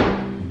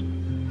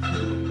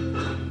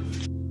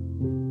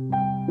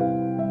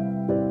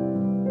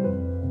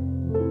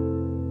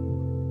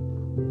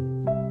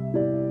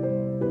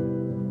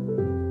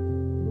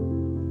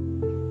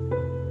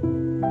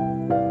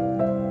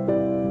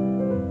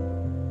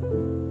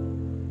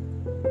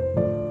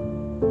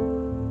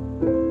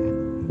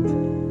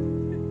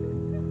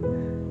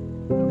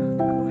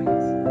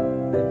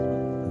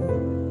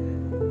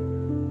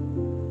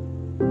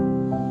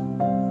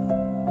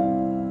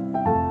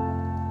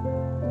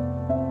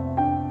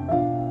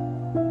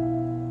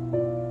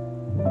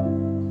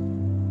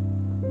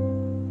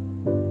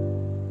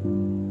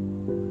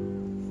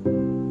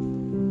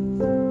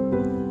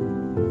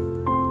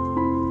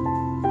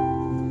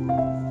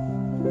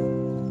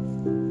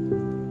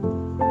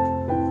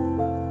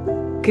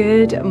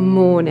 Good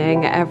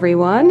morning,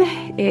 everyone.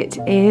 It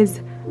is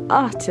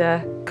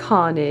utter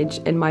carnage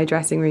in my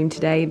dressing room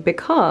today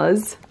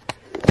because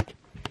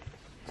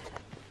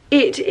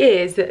it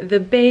is the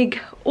big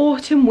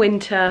autumn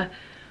winter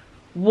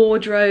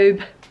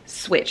wardrobe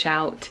switch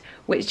out,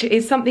 which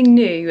is something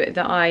new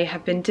that I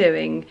have been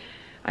doing.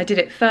 I did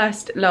it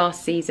first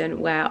last season,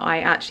 where I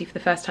actually for the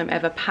first time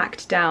ever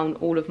packed down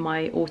all of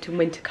my autumn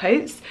winter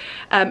coats.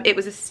 It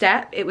was a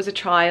step, it was a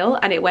trial,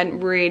 and it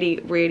went really,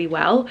 really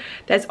well.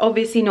 There's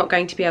obviously not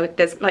going to be able,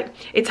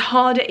 it's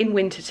harder in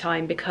winter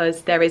time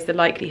because there is the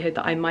likelihood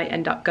that I might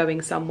end up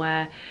going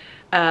somewhere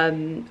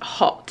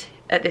hot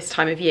at this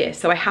time of year,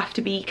 so I have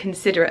to be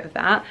considerate of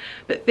that.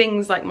 But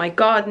things like my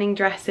gardening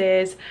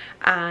dresses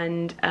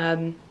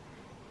and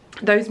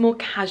those more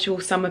casual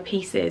summer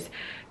pieces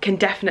can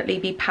definitely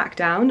be packed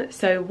down.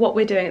 So what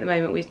we're doing at the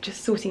moment, we're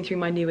just sorting through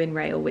my new in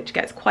rail, which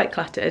gets quite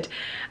cluttered,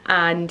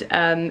 and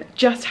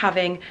just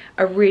having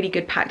a really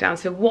good pack down.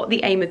 So what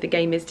the aim of the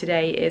game is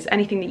today is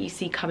anything that you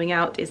see coming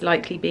out is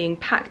likely being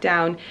packed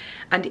down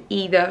and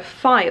either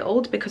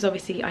filed, because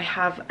obviously I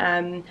have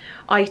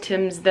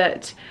items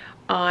that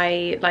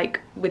I like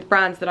with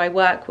brands that I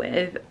work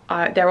with.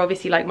 They're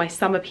obviously like my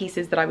summer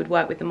pieces that I would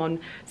work with them on,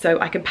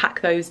 so I can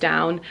pack those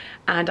down,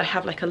 and I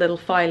have like a little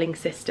filing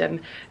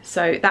system,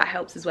 so that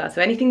helps as well.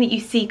 So anything that you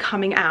see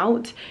coming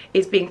out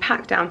is being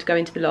packed down to go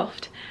into the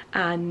loft,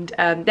 and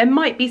there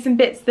might be some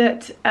bits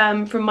that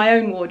from my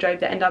own wardrobe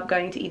that end up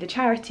going to either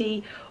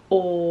charity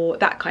or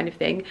that kind of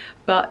thing,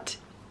 but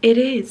it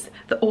is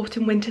the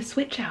autumn winter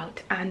switch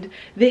out, and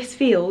this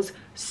feels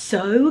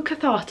so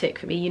cathartic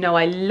for me. You know,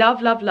 I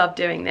love, love, love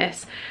doing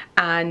this,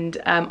 and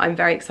I'm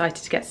very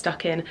excited to get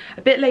stuck in.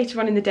 A bit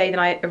later on in the day than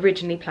I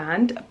originally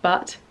planned,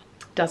 but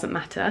doesn't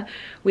matter.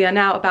 We are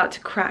now about to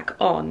crack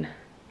on,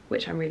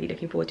 which I'm really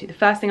looking forward to. The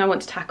first thing I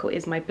want to tackle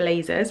is my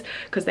blazers,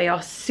 because they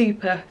are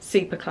super,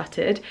 super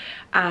cluttered,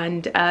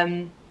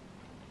 and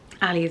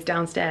Ali is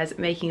downstairs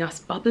making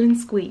us bubble and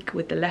squeak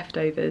with the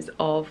leftovers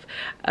of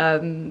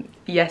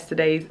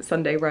yesterday's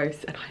Sunday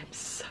roast, and I am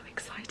so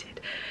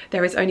excited.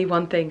 There is only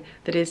one thing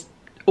that is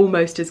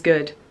almost as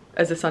good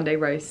as a Sunday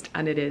roast,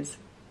 and it is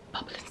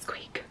bubble and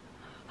squeak.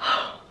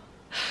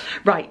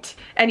 Right,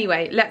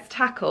 anyway, let's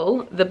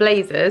tackle the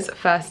blazers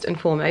first and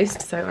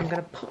foremost. So I'm going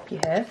to pop you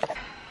here,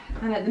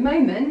 and at the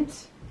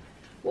moment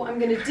what I'm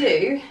going to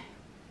do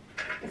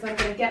is I'm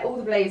going to get all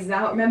the blazers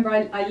out. Remember,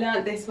 I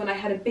learned this when I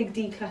had a big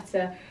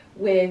declutter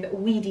with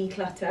We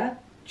Declutter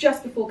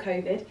just before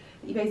COVID.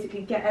 You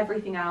basically get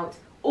everything out,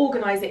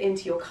 organise it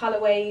into your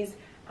colourways,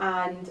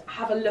 and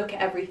have a look at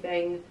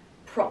everything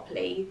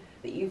properly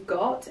that you've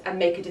got and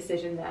make a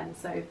decision then.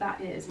 So that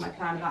is my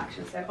plan of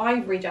action. So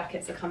ivory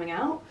jackets are coming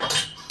out.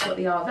 Got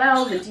the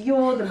Arvel, the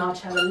Dior, the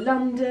Marcella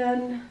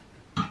London.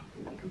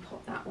 You can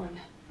pop that one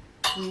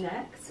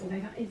next, although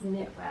that is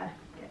knitwear.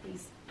 Get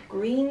these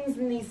greens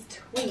and these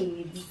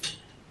tweeds.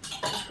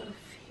 I've got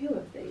a few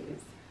of these.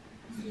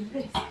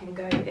 This can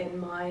go in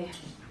my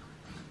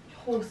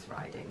horse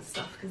riding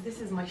stuff, because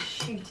this is my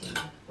shooting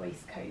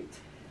waistcoat,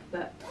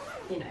 but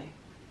you know,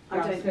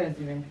 I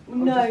don't.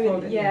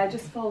 No, yeah,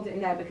 just fold it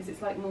in there because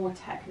it's like more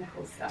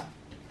technical stuff.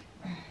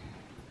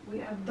 We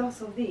have lots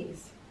of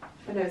these.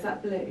 Oh no, is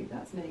that blue?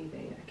 That's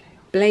navy. Okay.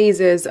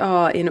 Blazers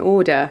are in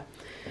order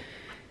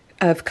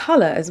of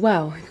colour as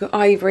well. We've got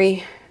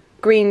ivory,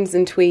 greens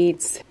and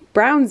tweeds,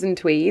 browns and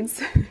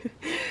tweeds,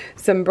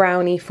 some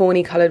browny,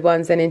 fawny coloured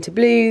ones, then into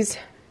blues.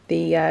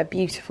 The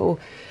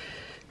beautiful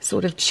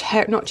sort of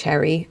not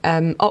cherry,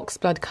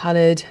 oxblood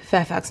coloured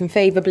Fairfax and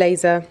Favour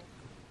blazer,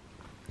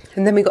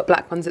 and then we've got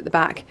black ones at the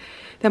back.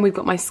 Then we've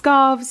got my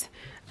scarves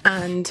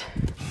and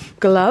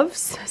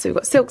gloves. So we've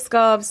got silk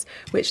scarves,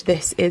 which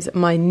this is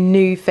my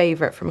new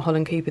favourite from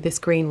Holland Cooper. This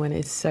green one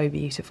is so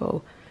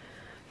beautiful.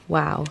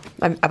 Wow,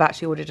 I've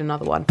actually ordered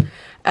another one.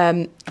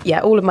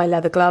 Yeah, all of my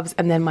leather gloves,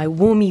 and then my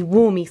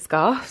warmy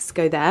scarves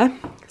go there.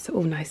 So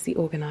all nicely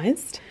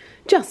organised.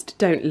 Just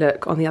don't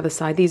look on the other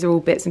side. These are all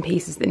bits and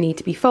pieces that need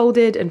to be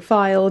folded and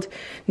filed.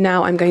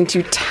 Now I'm going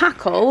to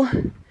tackle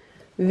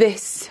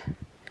this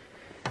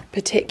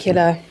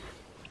particular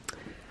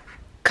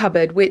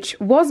cupboard, which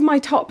was my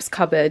tops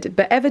cupboard,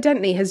 but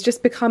evidently has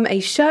just become a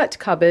shirt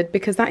cupboard,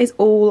 because that is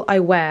all I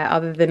wear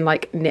other than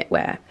like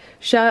knitwear.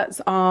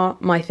 Shirts are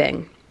my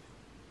thing.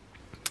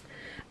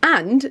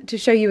 And to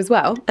show you as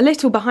well, a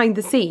little behind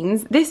the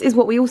scenes, this is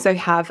what we also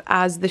have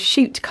as the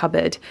shoot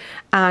cupboard.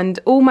 And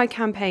all my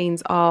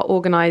campaigns are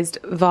organised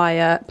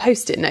via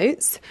post-it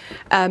notes,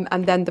 and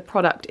then the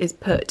product is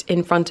put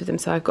in front of them.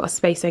 So I've got a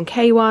Space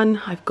NK one,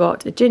 I've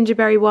got a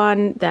Gingerberry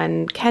one,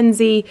 then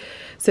Kenzie.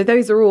 So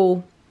those are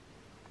all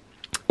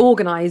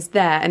organised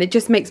there, and it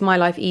just makes my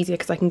life easier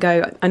because I can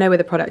go, I know where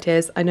the product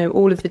is, I know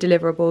all of the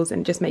deliverables,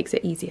 and it just makes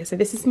it easier. So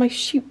this is my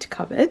shoot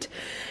cupboard.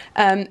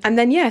 And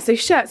then yeah, so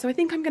shirts. So I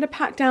think I'm going to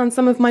pack down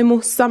some of my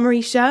more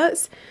summery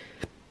shirts.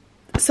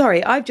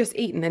 Sorry, I've just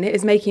eaten and it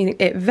is making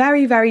it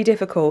very, very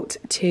difficult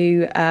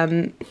to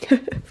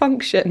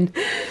function.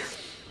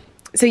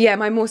 So yeah,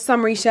 my more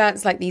summery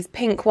shirts, like these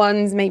pink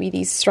ones, maybe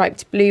these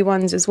striped blue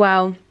ones as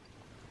well.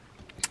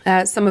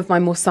 Some of my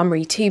more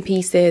summery two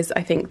pieces,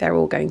 I think they're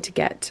all going to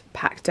get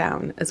packed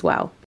down as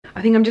well.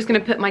 I think I'm just gonna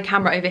put my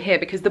camera over here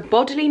because the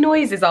bodily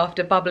noises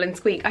after bubble and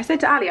squeak. I said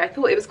to Ali, I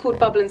thought it was called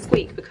bubble and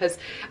squeak because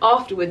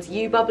afterwards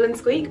you bubble and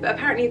squeak, but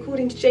apparently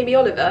according to Jamie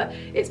Oliver,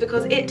 it's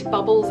because it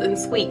bubbles and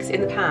squeaks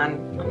in the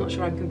pan. I'm not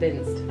sure I'm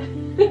convinced.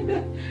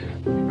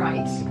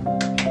 Right,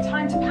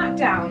 time to pack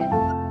down.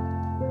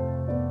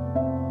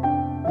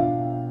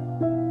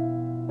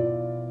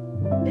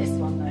 This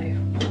one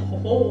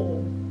though. Oh.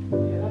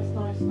 Yeah, that's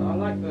nice. I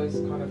like those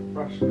kind of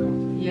brush cuts.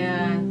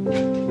 Yeah.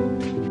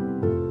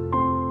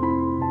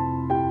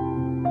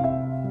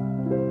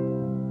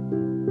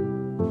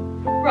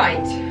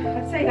 Right,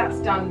 I'd say that's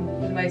done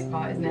for the most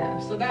part, isn't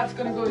it? So that's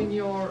going to go in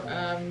your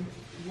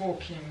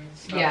walking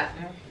stuff. Yeah.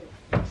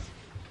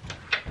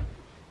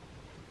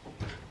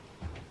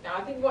 Now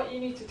I think what you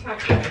need to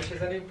tackle, which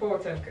is an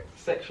important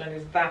section,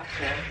 is that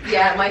one.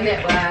 Yeah, my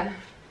knitwear.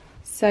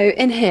 So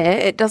in here,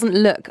 it doesn't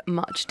look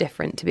much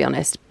different, to be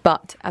honest,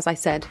 but as I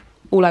said,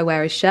 all I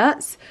wear is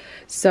shirts.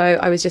 So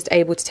I was just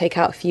able to take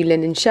out a few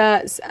linen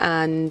shirts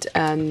and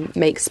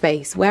make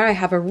space. Where I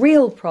have a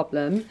real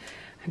problem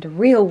and a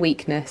real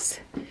weakness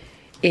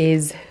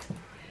is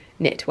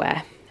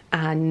knitwear.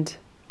 And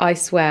I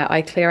swear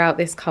I clear out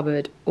this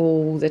cupboard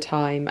all the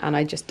time, and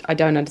I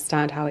don't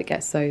understand how it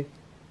gets so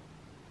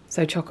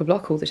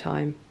chock-a-block all the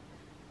time.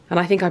 And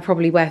I think I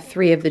probably wear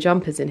 3 of the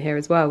jumpers in here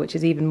as well, which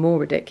is even more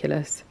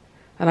ridiculous.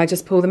 And I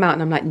just pull them out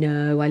and I'm like,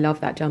 no, I love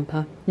that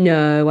jumper.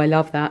 No, I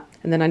love that.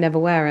 And then I never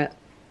wear it.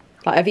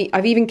 Like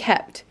I've even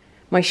kept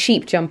my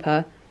sheep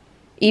jumper,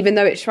 even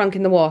though it's shrunk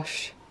in the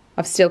wash,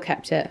 I've still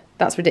kept it.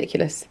 That's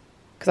ridiculous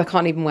because I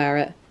can't even wear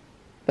it.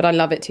 But I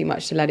love it too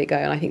much to let it go.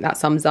 And I think that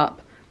sums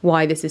up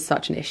why this is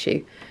such an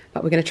issue.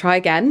 But we're going to try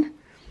again.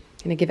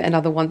 I'm going to give it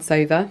another once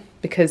over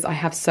because I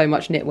have so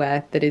much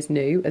knitwear that is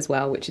new as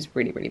well, which is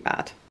really, really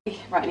bad.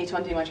 Right, I need to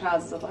undo my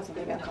trousers, otherwise I'm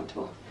going to be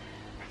uncomfortable.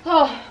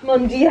 Oh,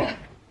 mon Dieu.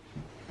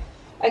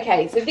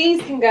 Okay, so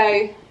these can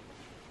go,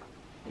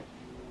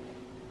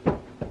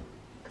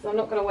 because I'm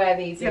not going to wear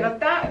these. Yeah, now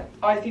that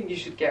I think you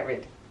should get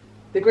rid.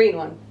 The green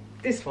one?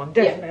 This one,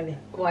 definitely. Yeah.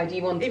 Why do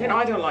you want it? Even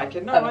I don't like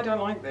it. No, I don't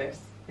like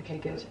this. Okay,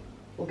 good.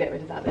 We'll get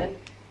rid of that then.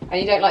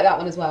 And you don't like that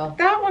one as well?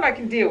 That one I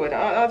can deal with.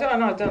 I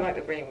don't like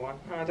the green one.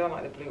 I don't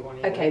like the blue one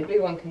either. Okay,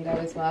 blue one can go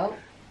as well.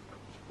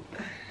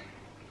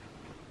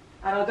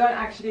 And I don't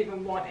actually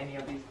even want any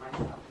of these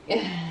myself.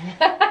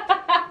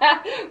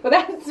 Well,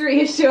 that's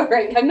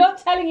reassuring. I'm not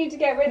telling you to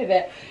get rid of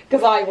it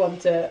because I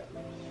want it.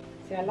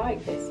 See, I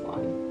like this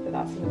one, but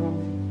that's in the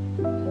wrong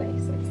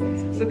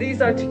place. So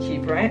these are to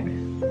keep, right?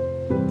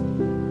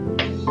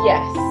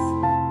 Yes.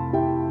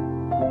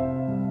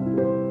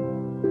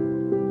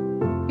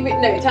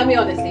 No, tell me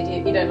honestly,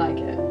 you don't like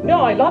it?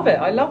 No, I love it.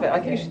 I love it. I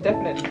think you should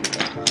definitely keep it.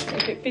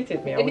 If it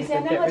fitted me, I would say,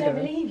 no, I don't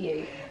believe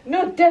you.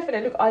 No,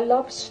 definitely. Look, I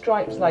love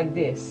stripes like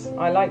this.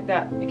 I like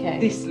that. Okay.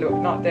 This look,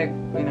 not the,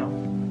 you know.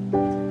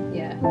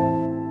 Yeah.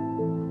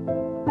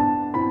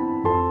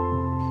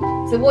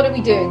 So what are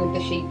we doing with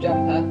the sheep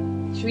jumper?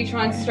 Should we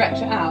try and stretch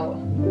it out?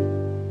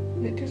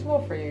 Is it too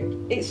small for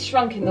you? It's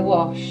shrunk in the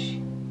wash.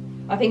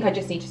 I think I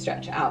just need to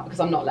stretch it out because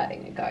I'm not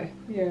letting it go.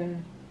 Yeah.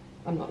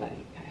 I'm not letting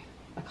it go.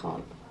 I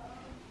can't.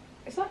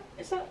 Is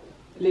that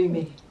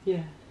Lumi?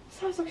 Yeah.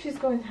 Sounds like she's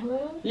going,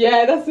 hello?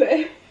 Yeah, that's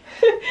it.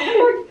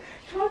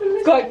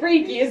 It's quite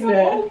freaky, isn't it?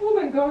 An old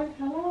woman going,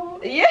 hello?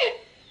 Yeah.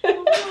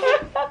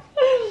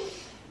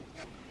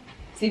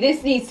 See,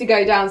 this needs to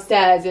go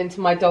downstairs into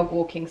my dog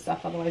walking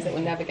stuff, otherwise it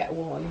will never get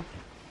worn.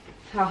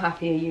 How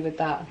happy are you with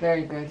that?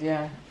 Very good,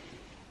 yeah.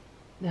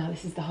 No,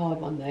 this is the hard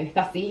one though.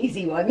 That's the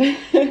easy one.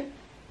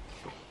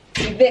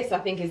 See, this I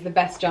think is the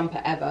best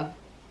jumper ever.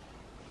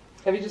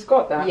 Have you just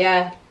got that?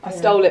 Yeah, I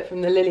stole it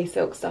from the Lily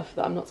Silk stuff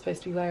that I'm not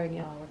supposed to be wearing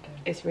yet. Oh, okay.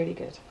 It's really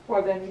good.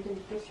 Well, then you can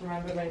just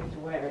remember maybe to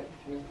wear it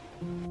if you...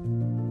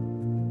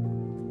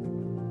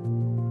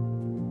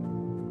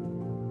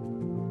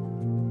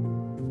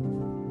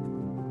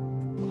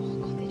 Oh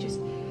God,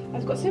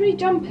 I've got so many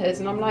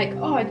jumpers and I'm like,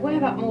 oh, I'd wear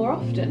that more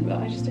often, but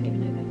I just don't even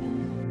know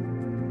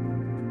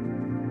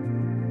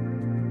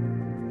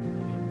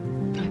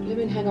they're there. I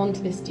blooming hang on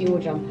to this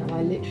Dior jumper and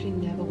I literally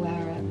never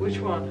wear it. Which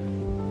one?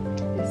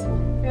 This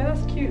one. Yeah,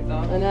 that's cute though.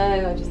 I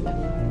know, I just never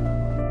wear it.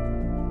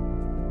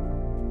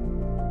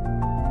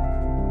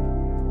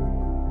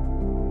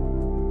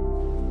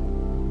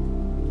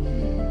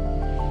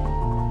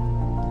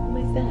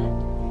 Almost there.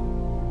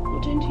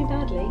 Not doing too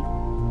badly.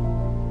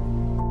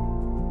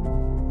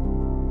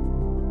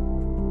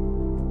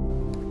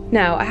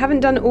 Now, I haven't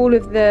done all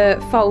of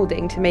the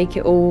folding to make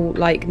it all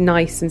like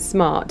nice and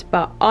smart,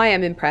 but I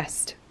am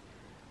impressed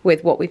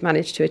with what we've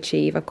managed to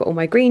achieve. I've got all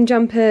my green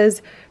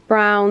jumpers,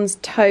 browns,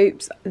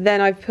 taupes,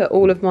 then I've put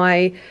all of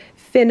my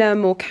thinner,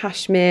 more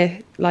cashmere,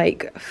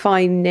 like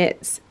fine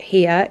knits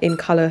here in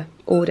colour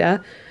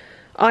order.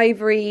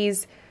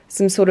 Ivories,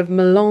 some sort of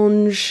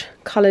melange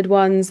coloured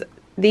ones.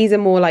 These are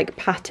more like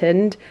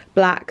patterned,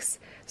 blacks,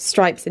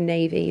 stripes and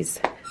navies.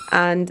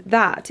 And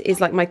that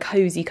is like my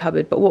cosy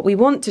cupboard. But what we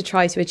want to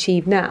try to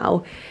achieve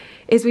now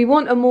is we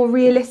want a more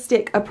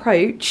realistic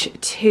approach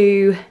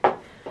to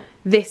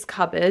this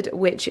cupboard,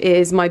 which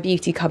is my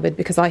beauty cupboard,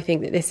 because I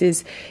think that this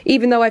is,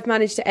 even though I've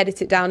managed to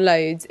edit it down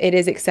loads, it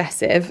is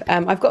excessive.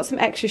 I've got some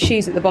extra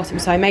shoes at the bottom,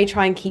 so I may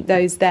try and keep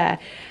those there,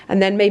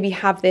 and then maybe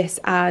have this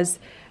as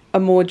a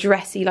more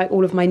dressy, like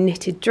all of my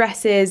knitted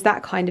dresses,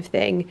 that kind of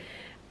thing,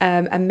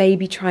 and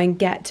maybe try and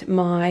get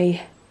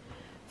my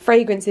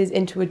fragrances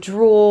into a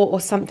drawer or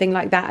something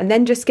like that, and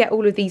then just get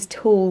all of these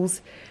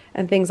tools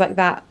and things like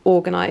that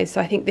organised.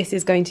 So I think this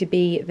is going to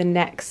be the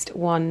next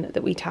one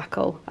that we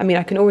tackle. I mean,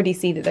 I can already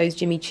see that those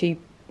Jimmy Choo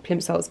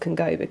plimsolls can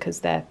go because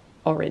they're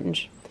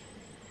orange.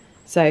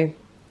 So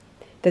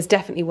there's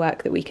definitely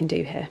work that we can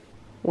do here.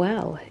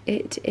 Well,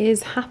 it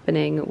is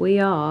happening. We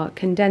are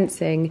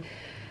condensing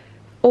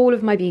all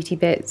of my beauty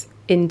bits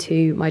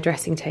into my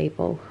dressing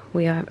table.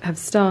 We have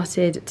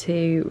started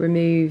to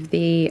remove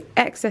the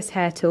excess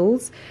hair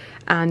tools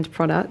and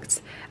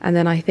products, and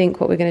then I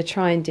think what we're going to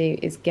try and do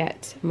is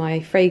get my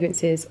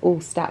fragrances all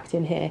stacked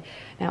in here.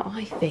 Now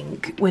I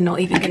think we're not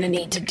even going to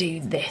need to do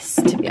this,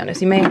 to be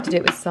honest. We may have to do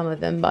it with some of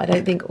them, but I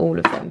don't think all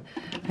of them.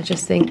 I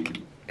just think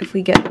if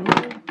we get them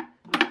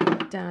all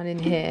down in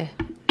here,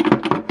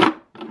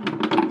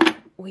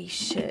 we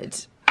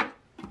should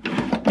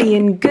be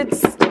in good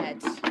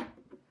stead.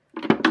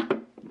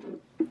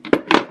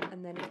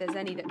 And then if there's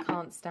any that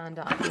can't stand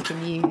up, we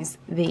can use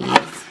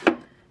these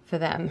for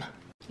them.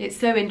 It's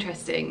so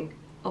interesting.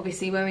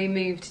 Obviously, when we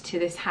moved to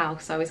this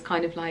house, I was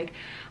kind of like,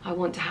 I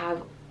want to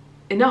have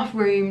enough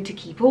room to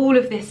keep all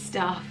of this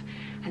stuff.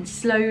 And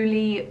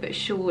slowly but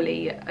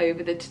surely,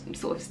 over the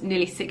sort of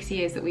nearly 6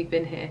 years that we've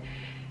been here,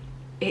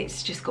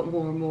 it's just got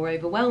more and more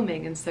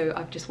overwhelming. And so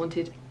I've just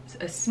wanted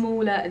a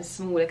smaller and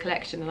smaller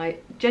collection. And I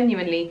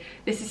genuinely,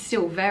 this is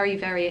still very,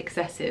 very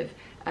excessive.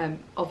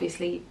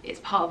 Obviously, it's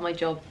part of my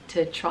job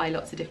to try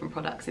lots of different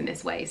products in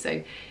this way.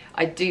 So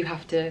I do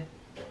have to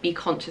be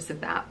conscious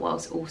of that,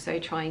 whilst also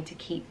trying to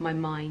keep my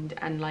mind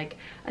and, like,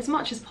 as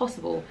much as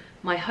possible,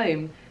 my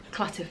home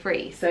clutter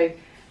free. So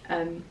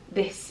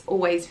this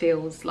always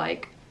feels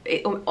like,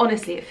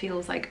 honestly, it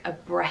feels like a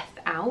breath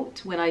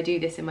out when I do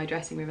this in my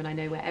dressing room, and I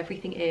know where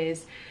everything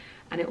is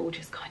and it all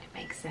just kind of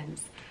makes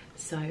sense.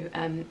 So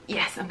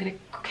yes, I'm going to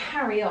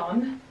carry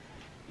on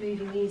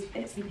moving these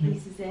bits and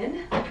pieces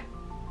in.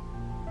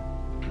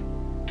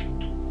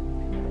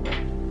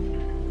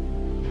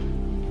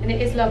 And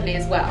it is lovely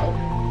as well.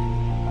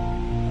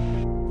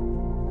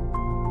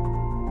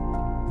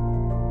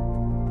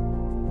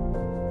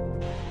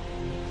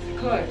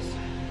 Close.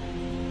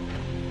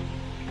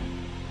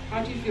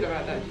 How do you feel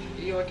about that?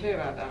 Are you okay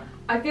about that?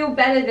 I feel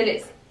better that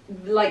it's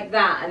like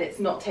that and it's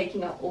not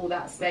taking up all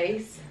that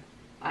space.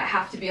 I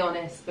have to be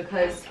honest,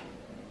 because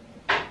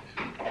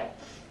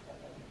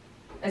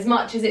as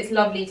much as it's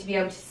lovely to be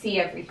able to see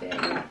everything,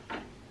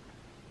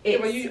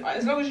 it's... Yeah, well,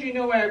 as long as you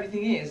know where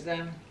everything is,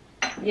 then...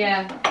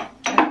 Yeah,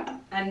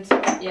 and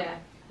yeah,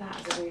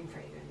 that's a room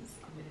fragrance.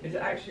 Is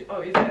it actually,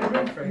 oh, is it a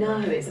room fragrance? No,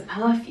 it's a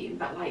perfume,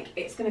 but like,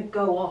 it's going to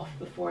go off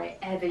before I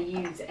ever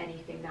use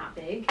anything that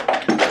big.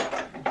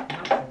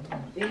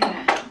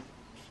 Yeah.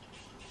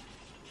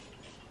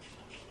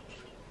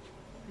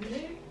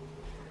 Really?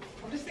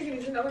 I'm just thinking,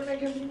 isn't that going to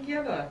make everything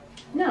together?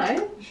 No.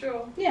 You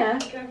sure? Yeah.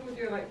 Be careful with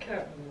your, like,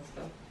 curtains and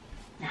stuff.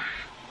 Nah.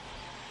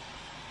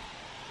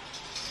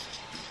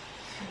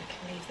 We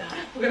can leave that.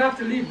 We're going to have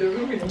to leave the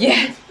room in.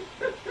 Yeah.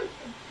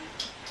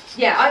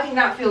 Yeah, I think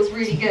that feels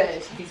really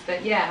good.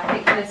 But yeah, I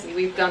think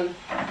honestly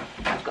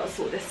I've got to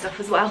sort this stuff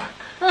as well.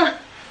 Oh,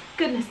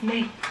 goodness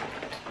me.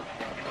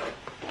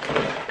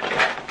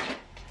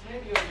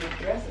 Maybe all your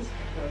dresses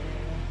can go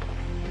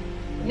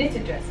in.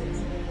 Knitted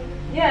dresses?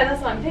 Yeah,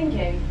 that's what I'm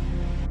thinking.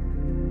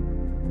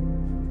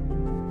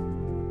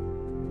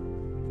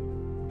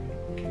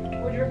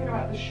 What do you reckon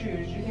about the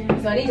shoes? Do you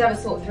think... So I need to have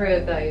a sort through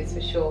of those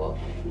for sure.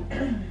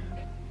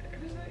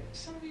 Because like,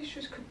 some of these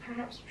shoes could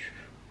perhaps...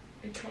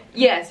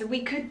 Yeah, so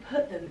we could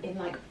put them in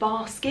like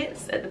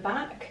baskets at the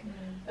back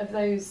of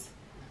those,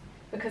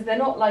 because they're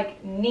not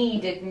like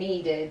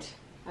needed.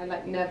 I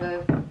like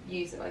never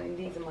use them. I mean,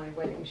 these are my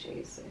wedding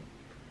shoes, so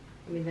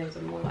I mean those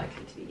are more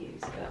likely to be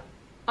used. But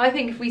I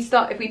think if we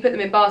put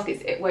them in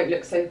baskets, it won't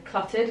look so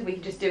cluttered. We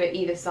can just do it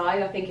either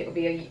side. I think it will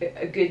be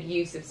a good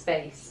use of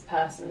space,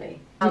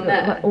 personally. Down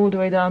there. All the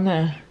way down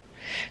there.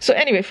 So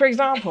anyway, for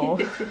example,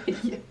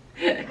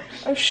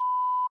 oh sh.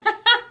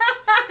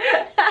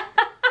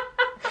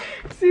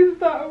 See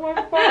that on my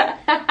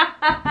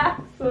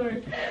phone?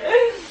 Sorry.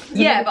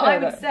 Yeah, but I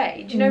would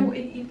say, do you know,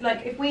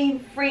 like if we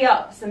free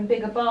up some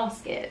bigger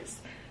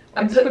baskets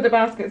and put the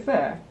baskets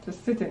there,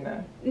 just sitting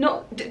there.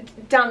 Not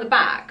down the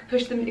back.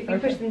 Push them. If we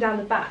push them down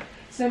the back,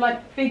 so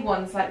like big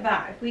ones like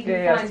that. If we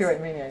can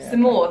find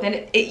some more,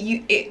 then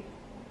it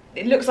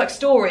looks like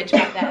storage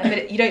back there,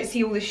 but you don't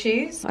see all the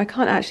shoes. I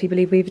can't actually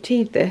believe we've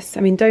achieved this.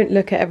 I mean, don't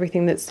look at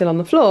everything that's still on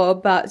the floor,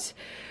 but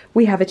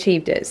we have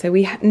achieved it. So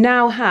we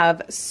now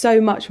have so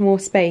much more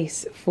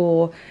space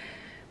for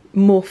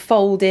more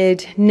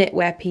folded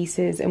knitwear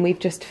pieces, and we've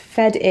just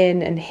fed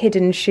in and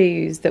hidden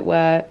shoes that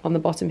were on the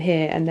bottom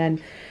here, and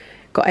then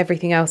got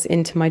everything else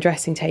into my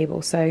dressing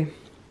table. So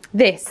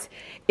this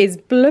is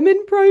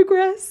bloomin'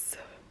 progress.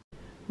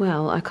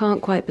 Well, I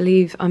can't quite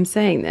believe I'm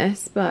saying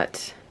this,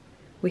 but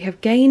we have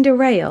gained a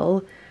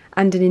rail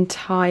and an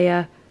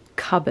entire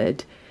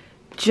cupboard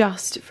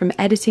just from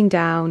editing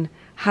down,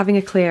 having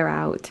a clear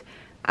out,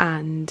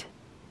 and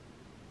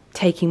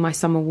taking my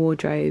summer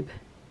wardrobe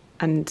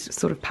and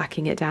sort of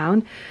packing it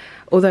down.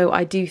 Although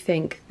I do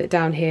think that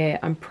down here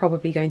I'm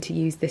probably going to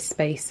use this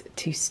space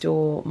to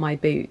store my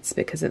boots,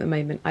 because at the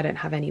moment I don't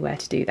have anywhere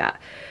to do that.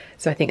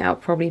 So I think that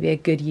would probably be a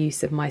good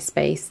use of my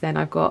space. Then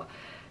I've got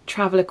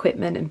travel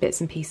equipment and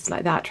bits and pieces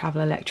like that,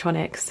 travel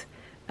electronics.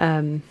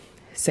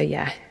 So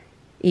yeah,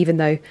 even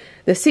though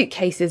the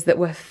suitcases that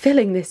were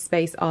filling this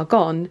space are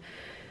gone,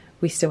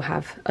 we still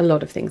have a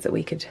lot of things that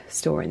we could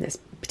store in this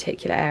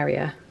particular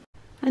area.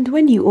 And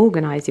when you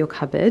organise your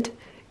cupboard,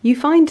 you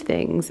find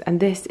things, and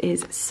this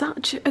is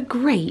such a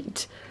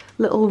great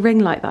little ring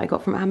light that I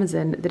got from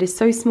Amazon that is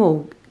so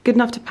small, good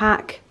enough to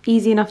pack,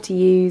 easy enough to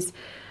use,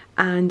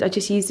 and I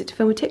just used it to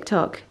film a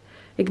TikTok.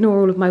 Ignore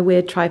all of my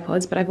weird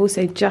tripods, but I've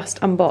also just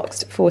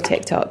unboxed for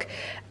TikTok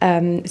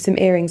some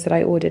earrings that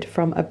I ordered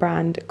from a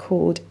brand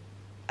called,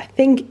 I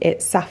think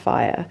it's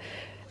Sapphire,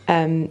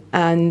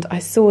 and I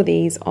saw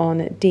these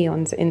on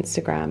Dion's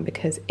Instagram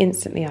because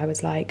instantly I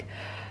was like,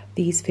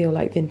 these feel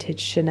like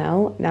vintage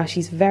Chanel. Now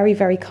she's very,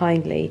 very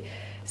kindly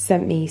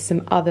sent me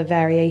some other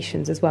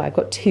variations as well. I've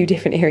got 2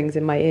 different earrings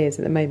in my ears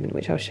at the moment,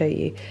 which I'll show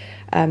you.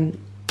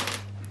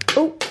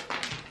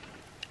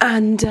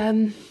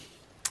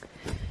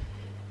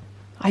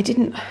 I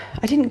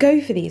didn't go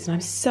for these, and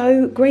I'm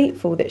so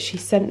grateful that she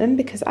sent them,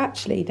 because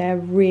actually they're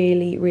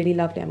really, really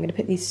lovely. I'm going to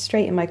put these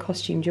straight in my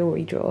costume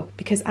jewellery drawer,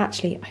 because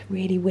actually I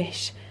really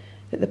wish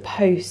that the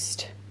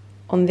post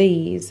on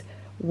these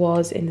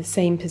was in the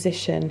same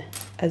position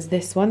as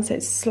this one, so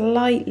it's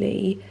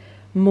slightly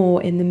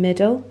more in the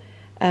middle.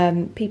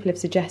 People have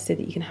suggested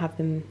that you can have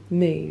them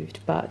moved,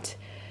 but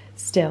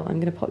still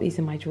I'm going to pop these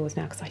in my drawers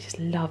now because I just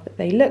love that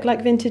they look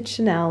like vintage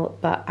Chanel,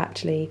 but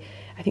actually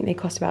I think they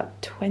cost about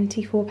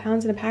 £24,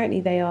 and apparently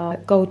they are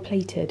gold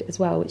plated as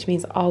well, which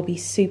means I'll be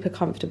super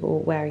comfortable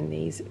wearing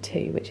these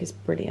too, which is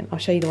brilliant. I'll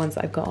show you the ones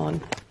that I've got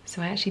on.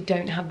 So I actually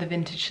don't have the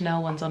vintage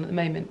Chanel ones on at the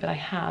moment, but I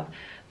have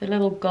the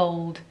little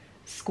gold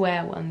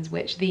square ones,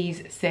 which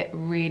these sit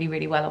really,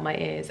 really well on my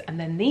ears, and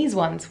then these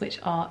ones, which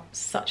are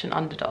such an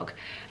underdog.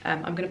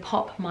 I'm going to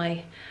pop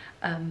my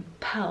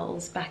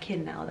pearls back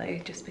in now though,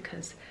 just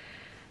because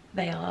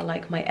they are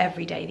like my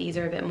everyday. These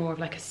are a bit more of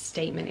like a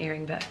statement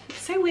earring, but it's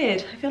so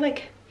weird. I feel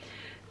like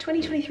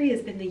 2023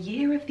 has been the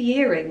year of the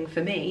earring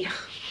for me.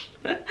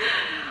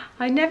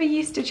 I never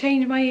used to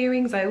change my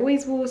earrings. I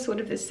always wore sort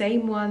of the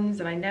same ones,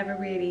 and I never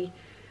really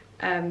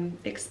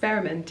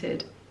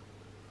experimented.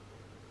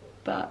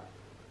 But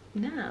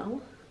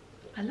now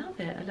I love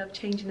it. I love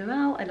changing them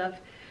out. I love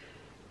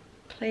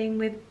playing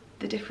with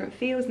the different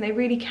feels, and they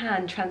really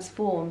can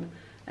transform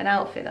an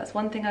outfit. That's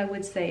one thing I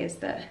would say, is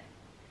that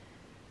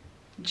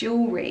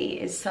jewelry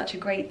is such a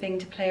great thing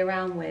to play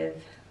around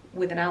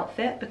with an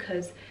outfit,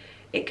 because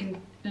it can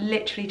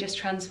literally just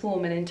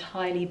transform an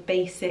entirely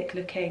basic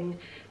looking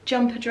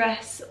jumper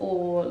dress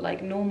or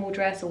like normal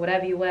dress or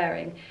whatever you're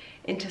wearing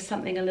into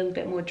something a little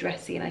bit more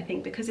dressy. And I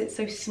think because it's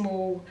so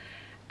small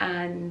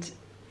and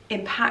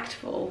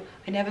impactful,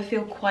 I never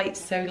feel quite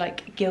so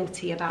like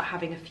guilty about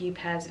having a few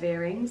pairs of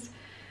earrings,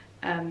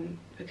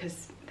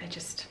 because they're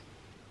just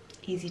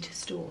easy to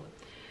store.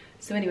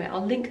 So anyway,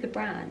 I'll link the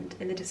brand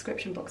in the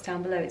description box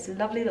down below. It's a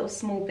lovely little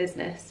small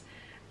business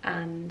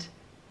and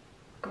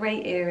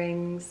great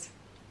earrings,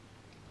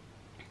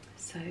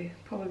 so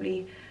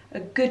probably a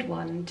good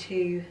one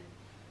to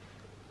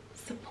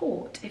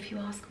support if you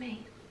ask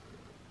me.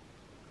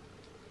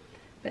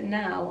 But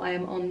now I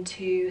am on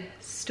to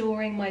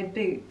storing my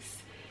boots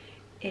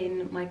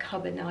in my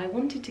cupboard. Now I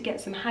wanted to get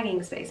some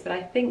hanging space, but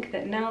I think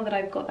that now that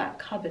I've got that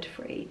cupboard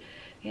free,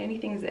 the only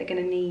things that are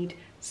going to need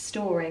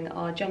storing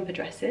are jumper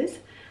dresses,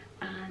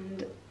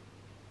 and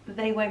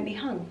they won't be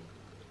hung.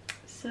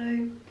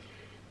 So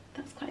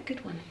that's quite a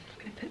good one. I'm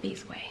going to put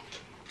these away.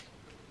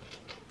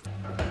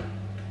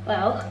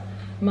 Well,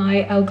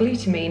 my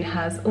L-glutamine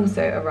has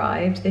also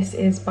arrived. This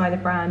is by the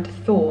brand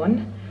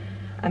Thorn,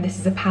 and this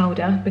is a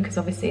powder, because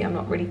obviously I'm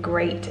not really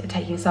great at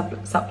taking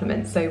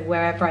supplements, so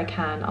wherever I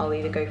can I'll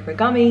either go for a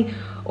gummy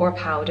or a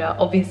powder.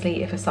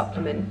 Obviously if a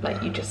supplement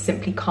like you just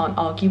simply can't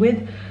argue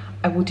with,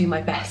 I will do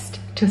my best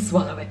to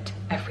swallow it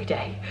every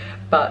day,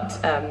 but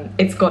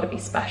it's got to be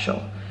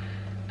special.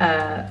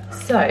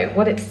 So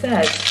what it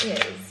says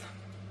is,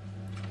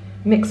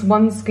 mix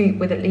 1 scoop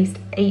with at least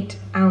 8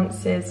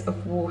 ounces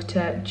of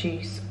water,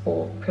 juice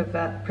or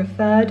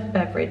preferred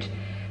beverage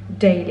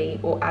daily,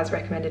 or as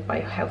recommended by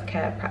your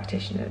healthcare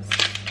practitioners.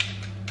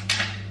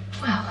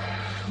 Well,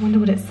 I wonder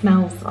what it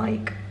smells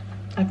like.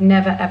 I've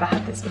never ever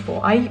had this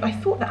before. I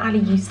thought that Ali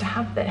used to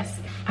have this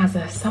as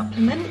a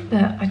supplement,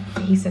 but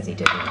he says he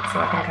didn't, so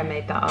I think I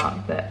made that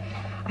up. But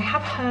I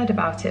have heard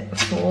about it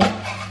before,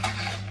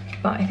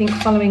 but I think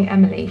following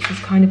Emily, she's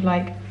kind of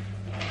like,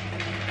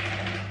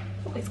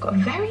 oh, it's got a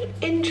very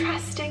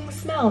interesting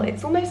smell.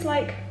 It's almost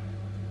like,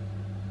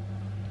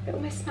 it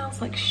almost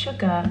smells like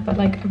sugar, but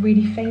like a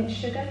really faint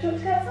sugar. Do you want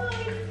to go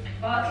outside?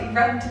 Bartley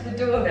ran to the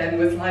door then,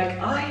 was like,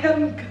 I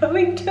am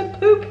going to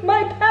poop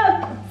my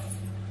pants.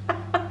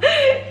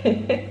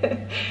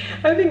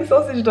 I think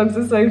sausage dogs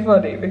are so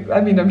funny.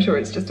 I mean, I'm sure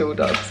it's just all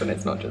dogs and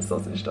it's not just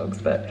sausage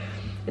dogs, but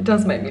it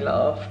does make me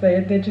laugh.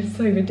 They're just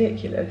so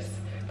ridiculous.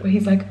 Where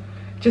he's like,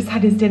 just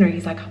had his dinner,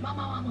 he's like,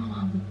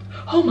 Mom,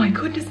 oh my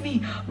goodness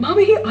me,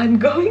 Mummy, I'm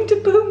going to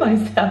poo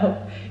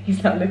myself.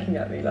 He's now looking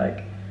at me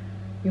like,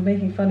 you're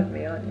making fun of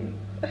me, aren't you?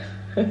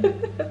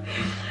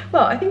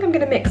 Well, I think I'm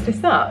gonna mix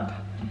this up.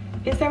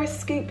 Is there a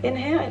scoop in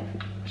here?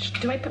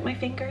 Do I put my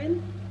finger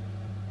in?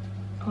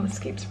 Oh, the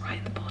scoop's right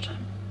at the bottom.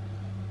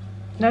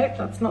 Nope,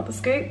 that's not the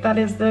scoop. That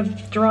is the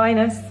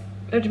dryness.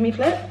 Let me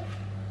flip.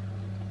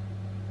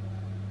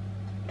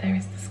 There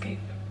is the scoop.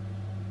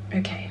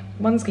 Okay,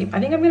 1 scoop. I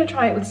think I'm gonna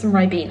try it with some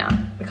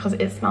Ribena because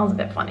it smells a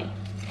bit funny.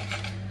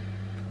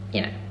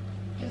 You know,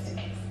 just in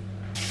case.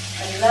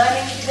 I'm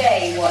learning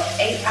today what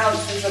 8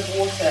 ounces of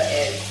water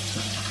is.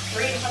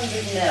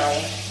 300 ml.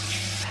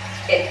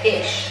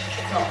 Ish.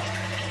 It's not.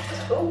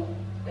 Oh,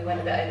 we went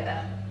a bit over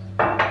there.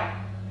 Yeah,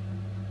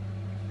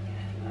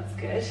 I think that's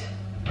good.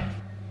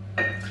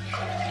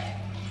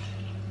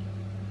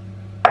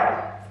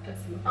 Let's put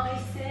some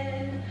ice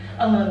in.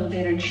 A little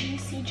bit of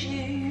juicy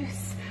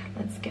juice.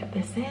 Let's get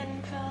this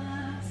in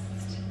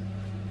first.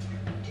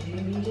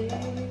 Dooby-doo. There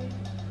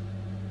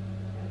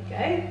we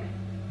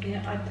go.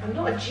 Yeah, I'm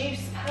not a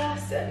juice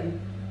person.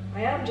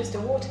 I am just a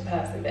water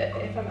person, but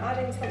if I'm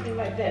adding something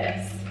like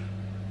this,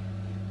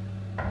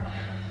 I'll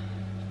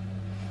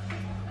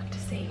have to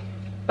see.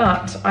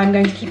 But I'm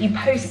going to keep you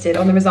posted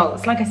on the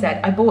results. Like I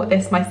said, I bought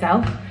this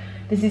myself.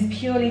 This is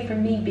purely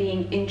from me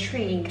being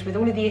intrigued with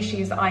all of the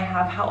issues that I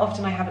have, how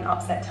often I have an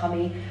upset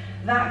tummy,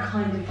 that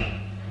kind of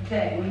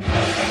thing.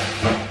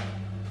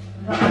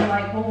 That I'm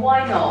like, well,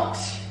 why not?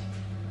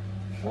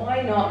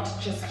 Why not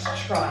just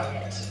try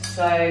it?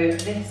 So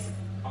this,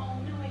 oh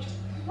no, I just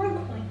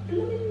broke my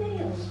blooming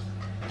nail.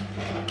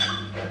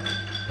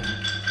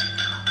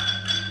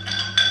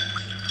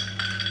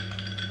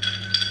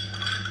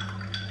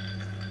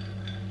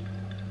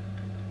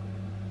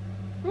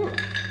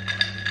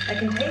 I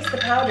can taste the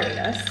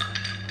powderiness,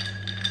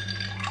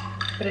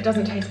 but it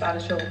doesn't taste bad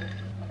at all.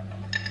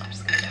 I'm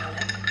just going to down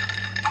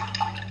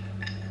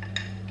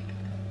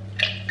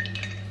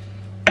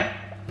it.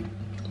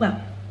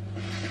 Well,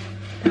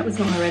 that was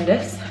not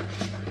horrendous.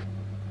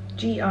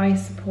 GI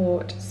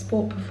support,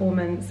 sport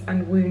performance,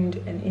 and wound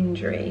and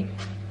injury.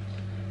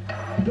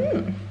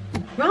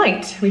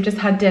 Right, we've just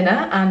had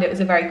dinner, and it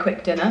was a very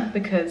quick dinner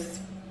because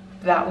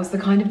that was the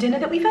kind of dinner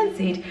that we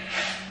fancied.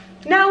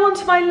 Now on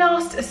to my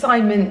last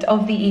assignment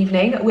of the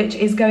evening, which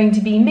is going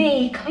to be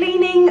me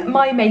cleaning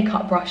my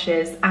makeup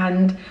brushes.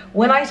 And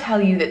when I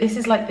tell you that this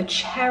is like the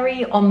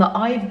cherry on the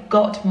I've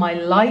got my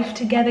life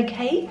together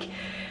cake,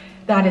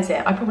 that is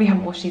it. I probably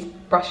haven't washed these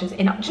brushes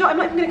in. Do you know, I'm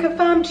not even going to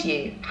confirm to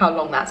you how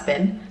long that's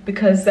been,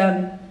 because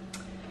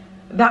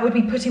that would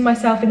be putting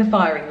myself in the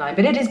firing line.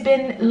 But it has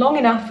been long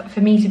enough for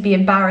me to be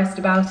embarrassed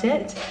about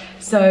it.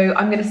 So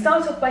I'm going to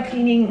start off by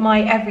cleaning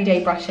my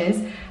everyday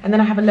brushes, and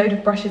then I have a load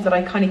of brushes that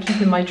I kind of keep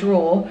in my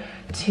drawer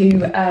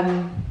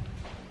to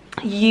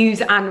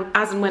use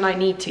as and when I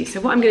need to.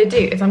 So what I'm going to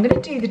do is I'm going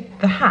to do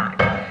the hack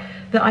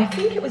that I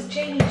think it was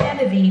Jamie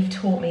Genevieve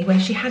taught me, where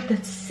she had the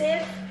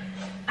sieve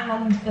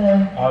and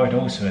the... I would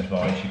also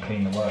advise you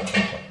clean the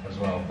worktop as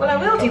well. Well, I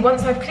will do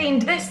once I've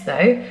cleaned this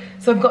though.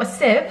 So I've got a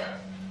sieve,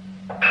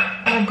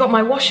 and I've got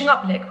my washing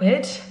up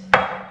liquid,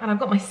 and I've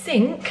got my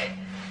sink,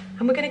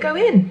 and we're going to go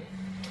in.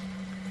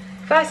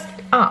 First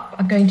up,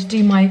 I'm going to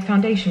do my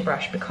foundation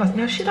brush, because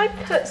now should I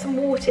put some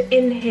water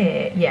in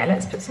here? Yeah,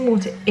 let's put some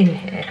water in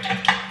here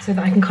so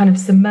that I can kind of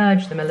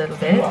submerge them a little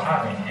bit. You're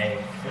having a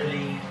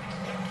fully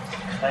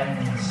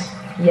cleansed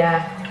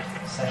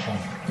session.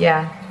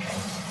 Yeah.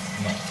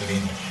 Not good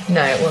English.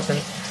 No, it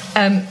wasn't.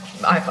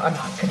 I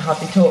can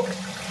hardly talk.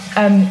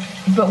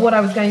 But what I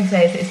was going to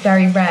say is it's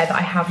very rare that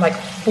I have like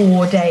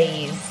 4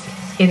 days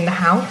in the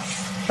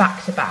house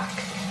back to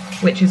back,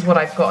 which is what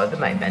I've got at the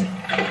moment.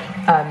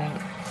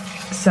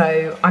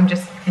 So I'm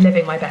just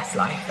living my best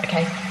life,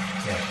 okay?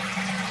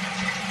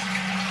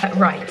 Yeah.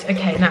 Right,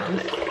 okay, now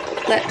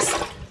let's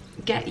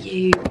get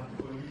you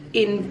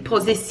in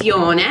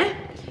posizione.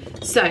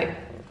 So,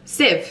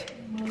 sieve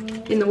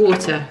in the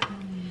water.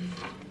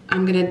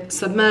 I'm gonna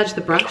submerge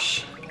the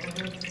brush.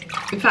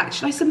 In fact,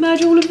 should I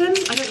submerge all of them?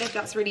 I don't know if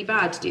that's really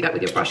bad to do that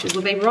with your brushes.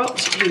 Will they rot?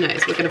 Who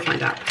knows, we're gonna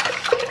find out.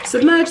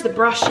 Submerge the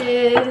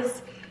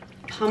brushes,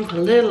 pump a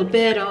little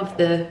bit of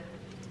the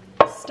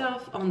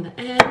stuff on the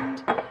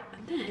end, and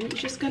then you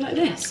just go like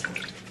this.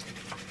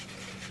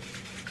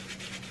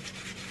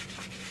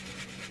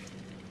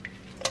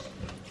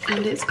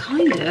 And it's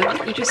kind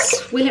of, you just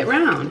swill it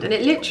round, and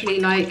it literally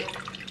like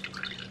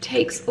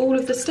takes all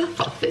of the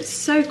stuff off. It's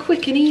so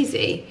quick and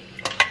easy.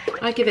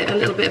 I give it a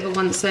little bit of a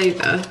once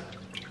over.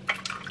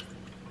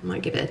 I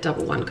might give it a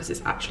double one because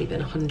it's actually been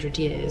 100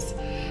 years.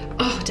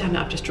 Oh, damn it,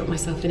 I've just dropped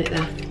myself in it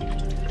there.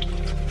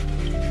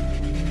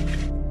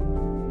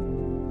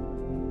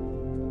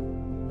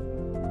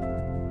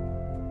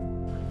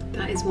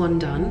 That is one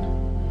done.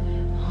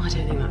 Oh, I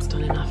don't think that's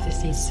done enough.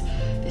 This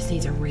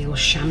needs a real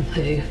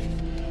shampoo.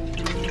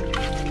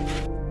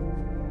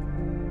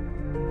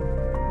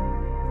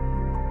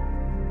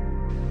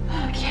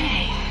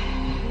 Okay.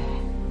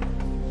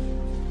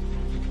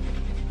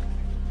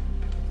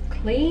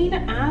 Clean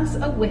as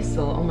a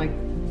whistle. Oh my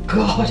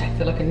God, I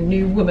feel like a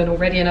new woman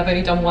already and I've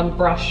only done one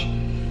brush.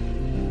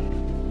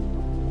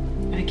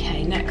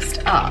 Okay,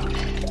 next up.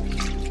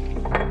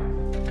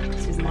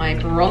 This is my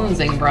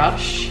bronzing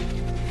brush.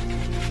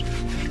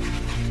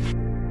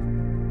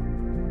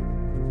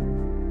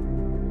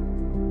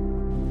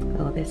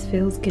 Oh, this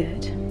feels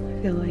good.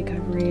 I feel like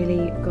I've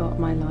really got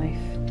my life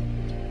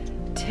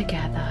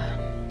together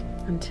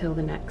until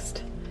the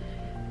next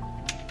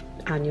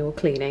annual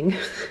cleaning.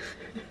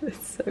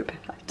 It's so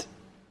bad.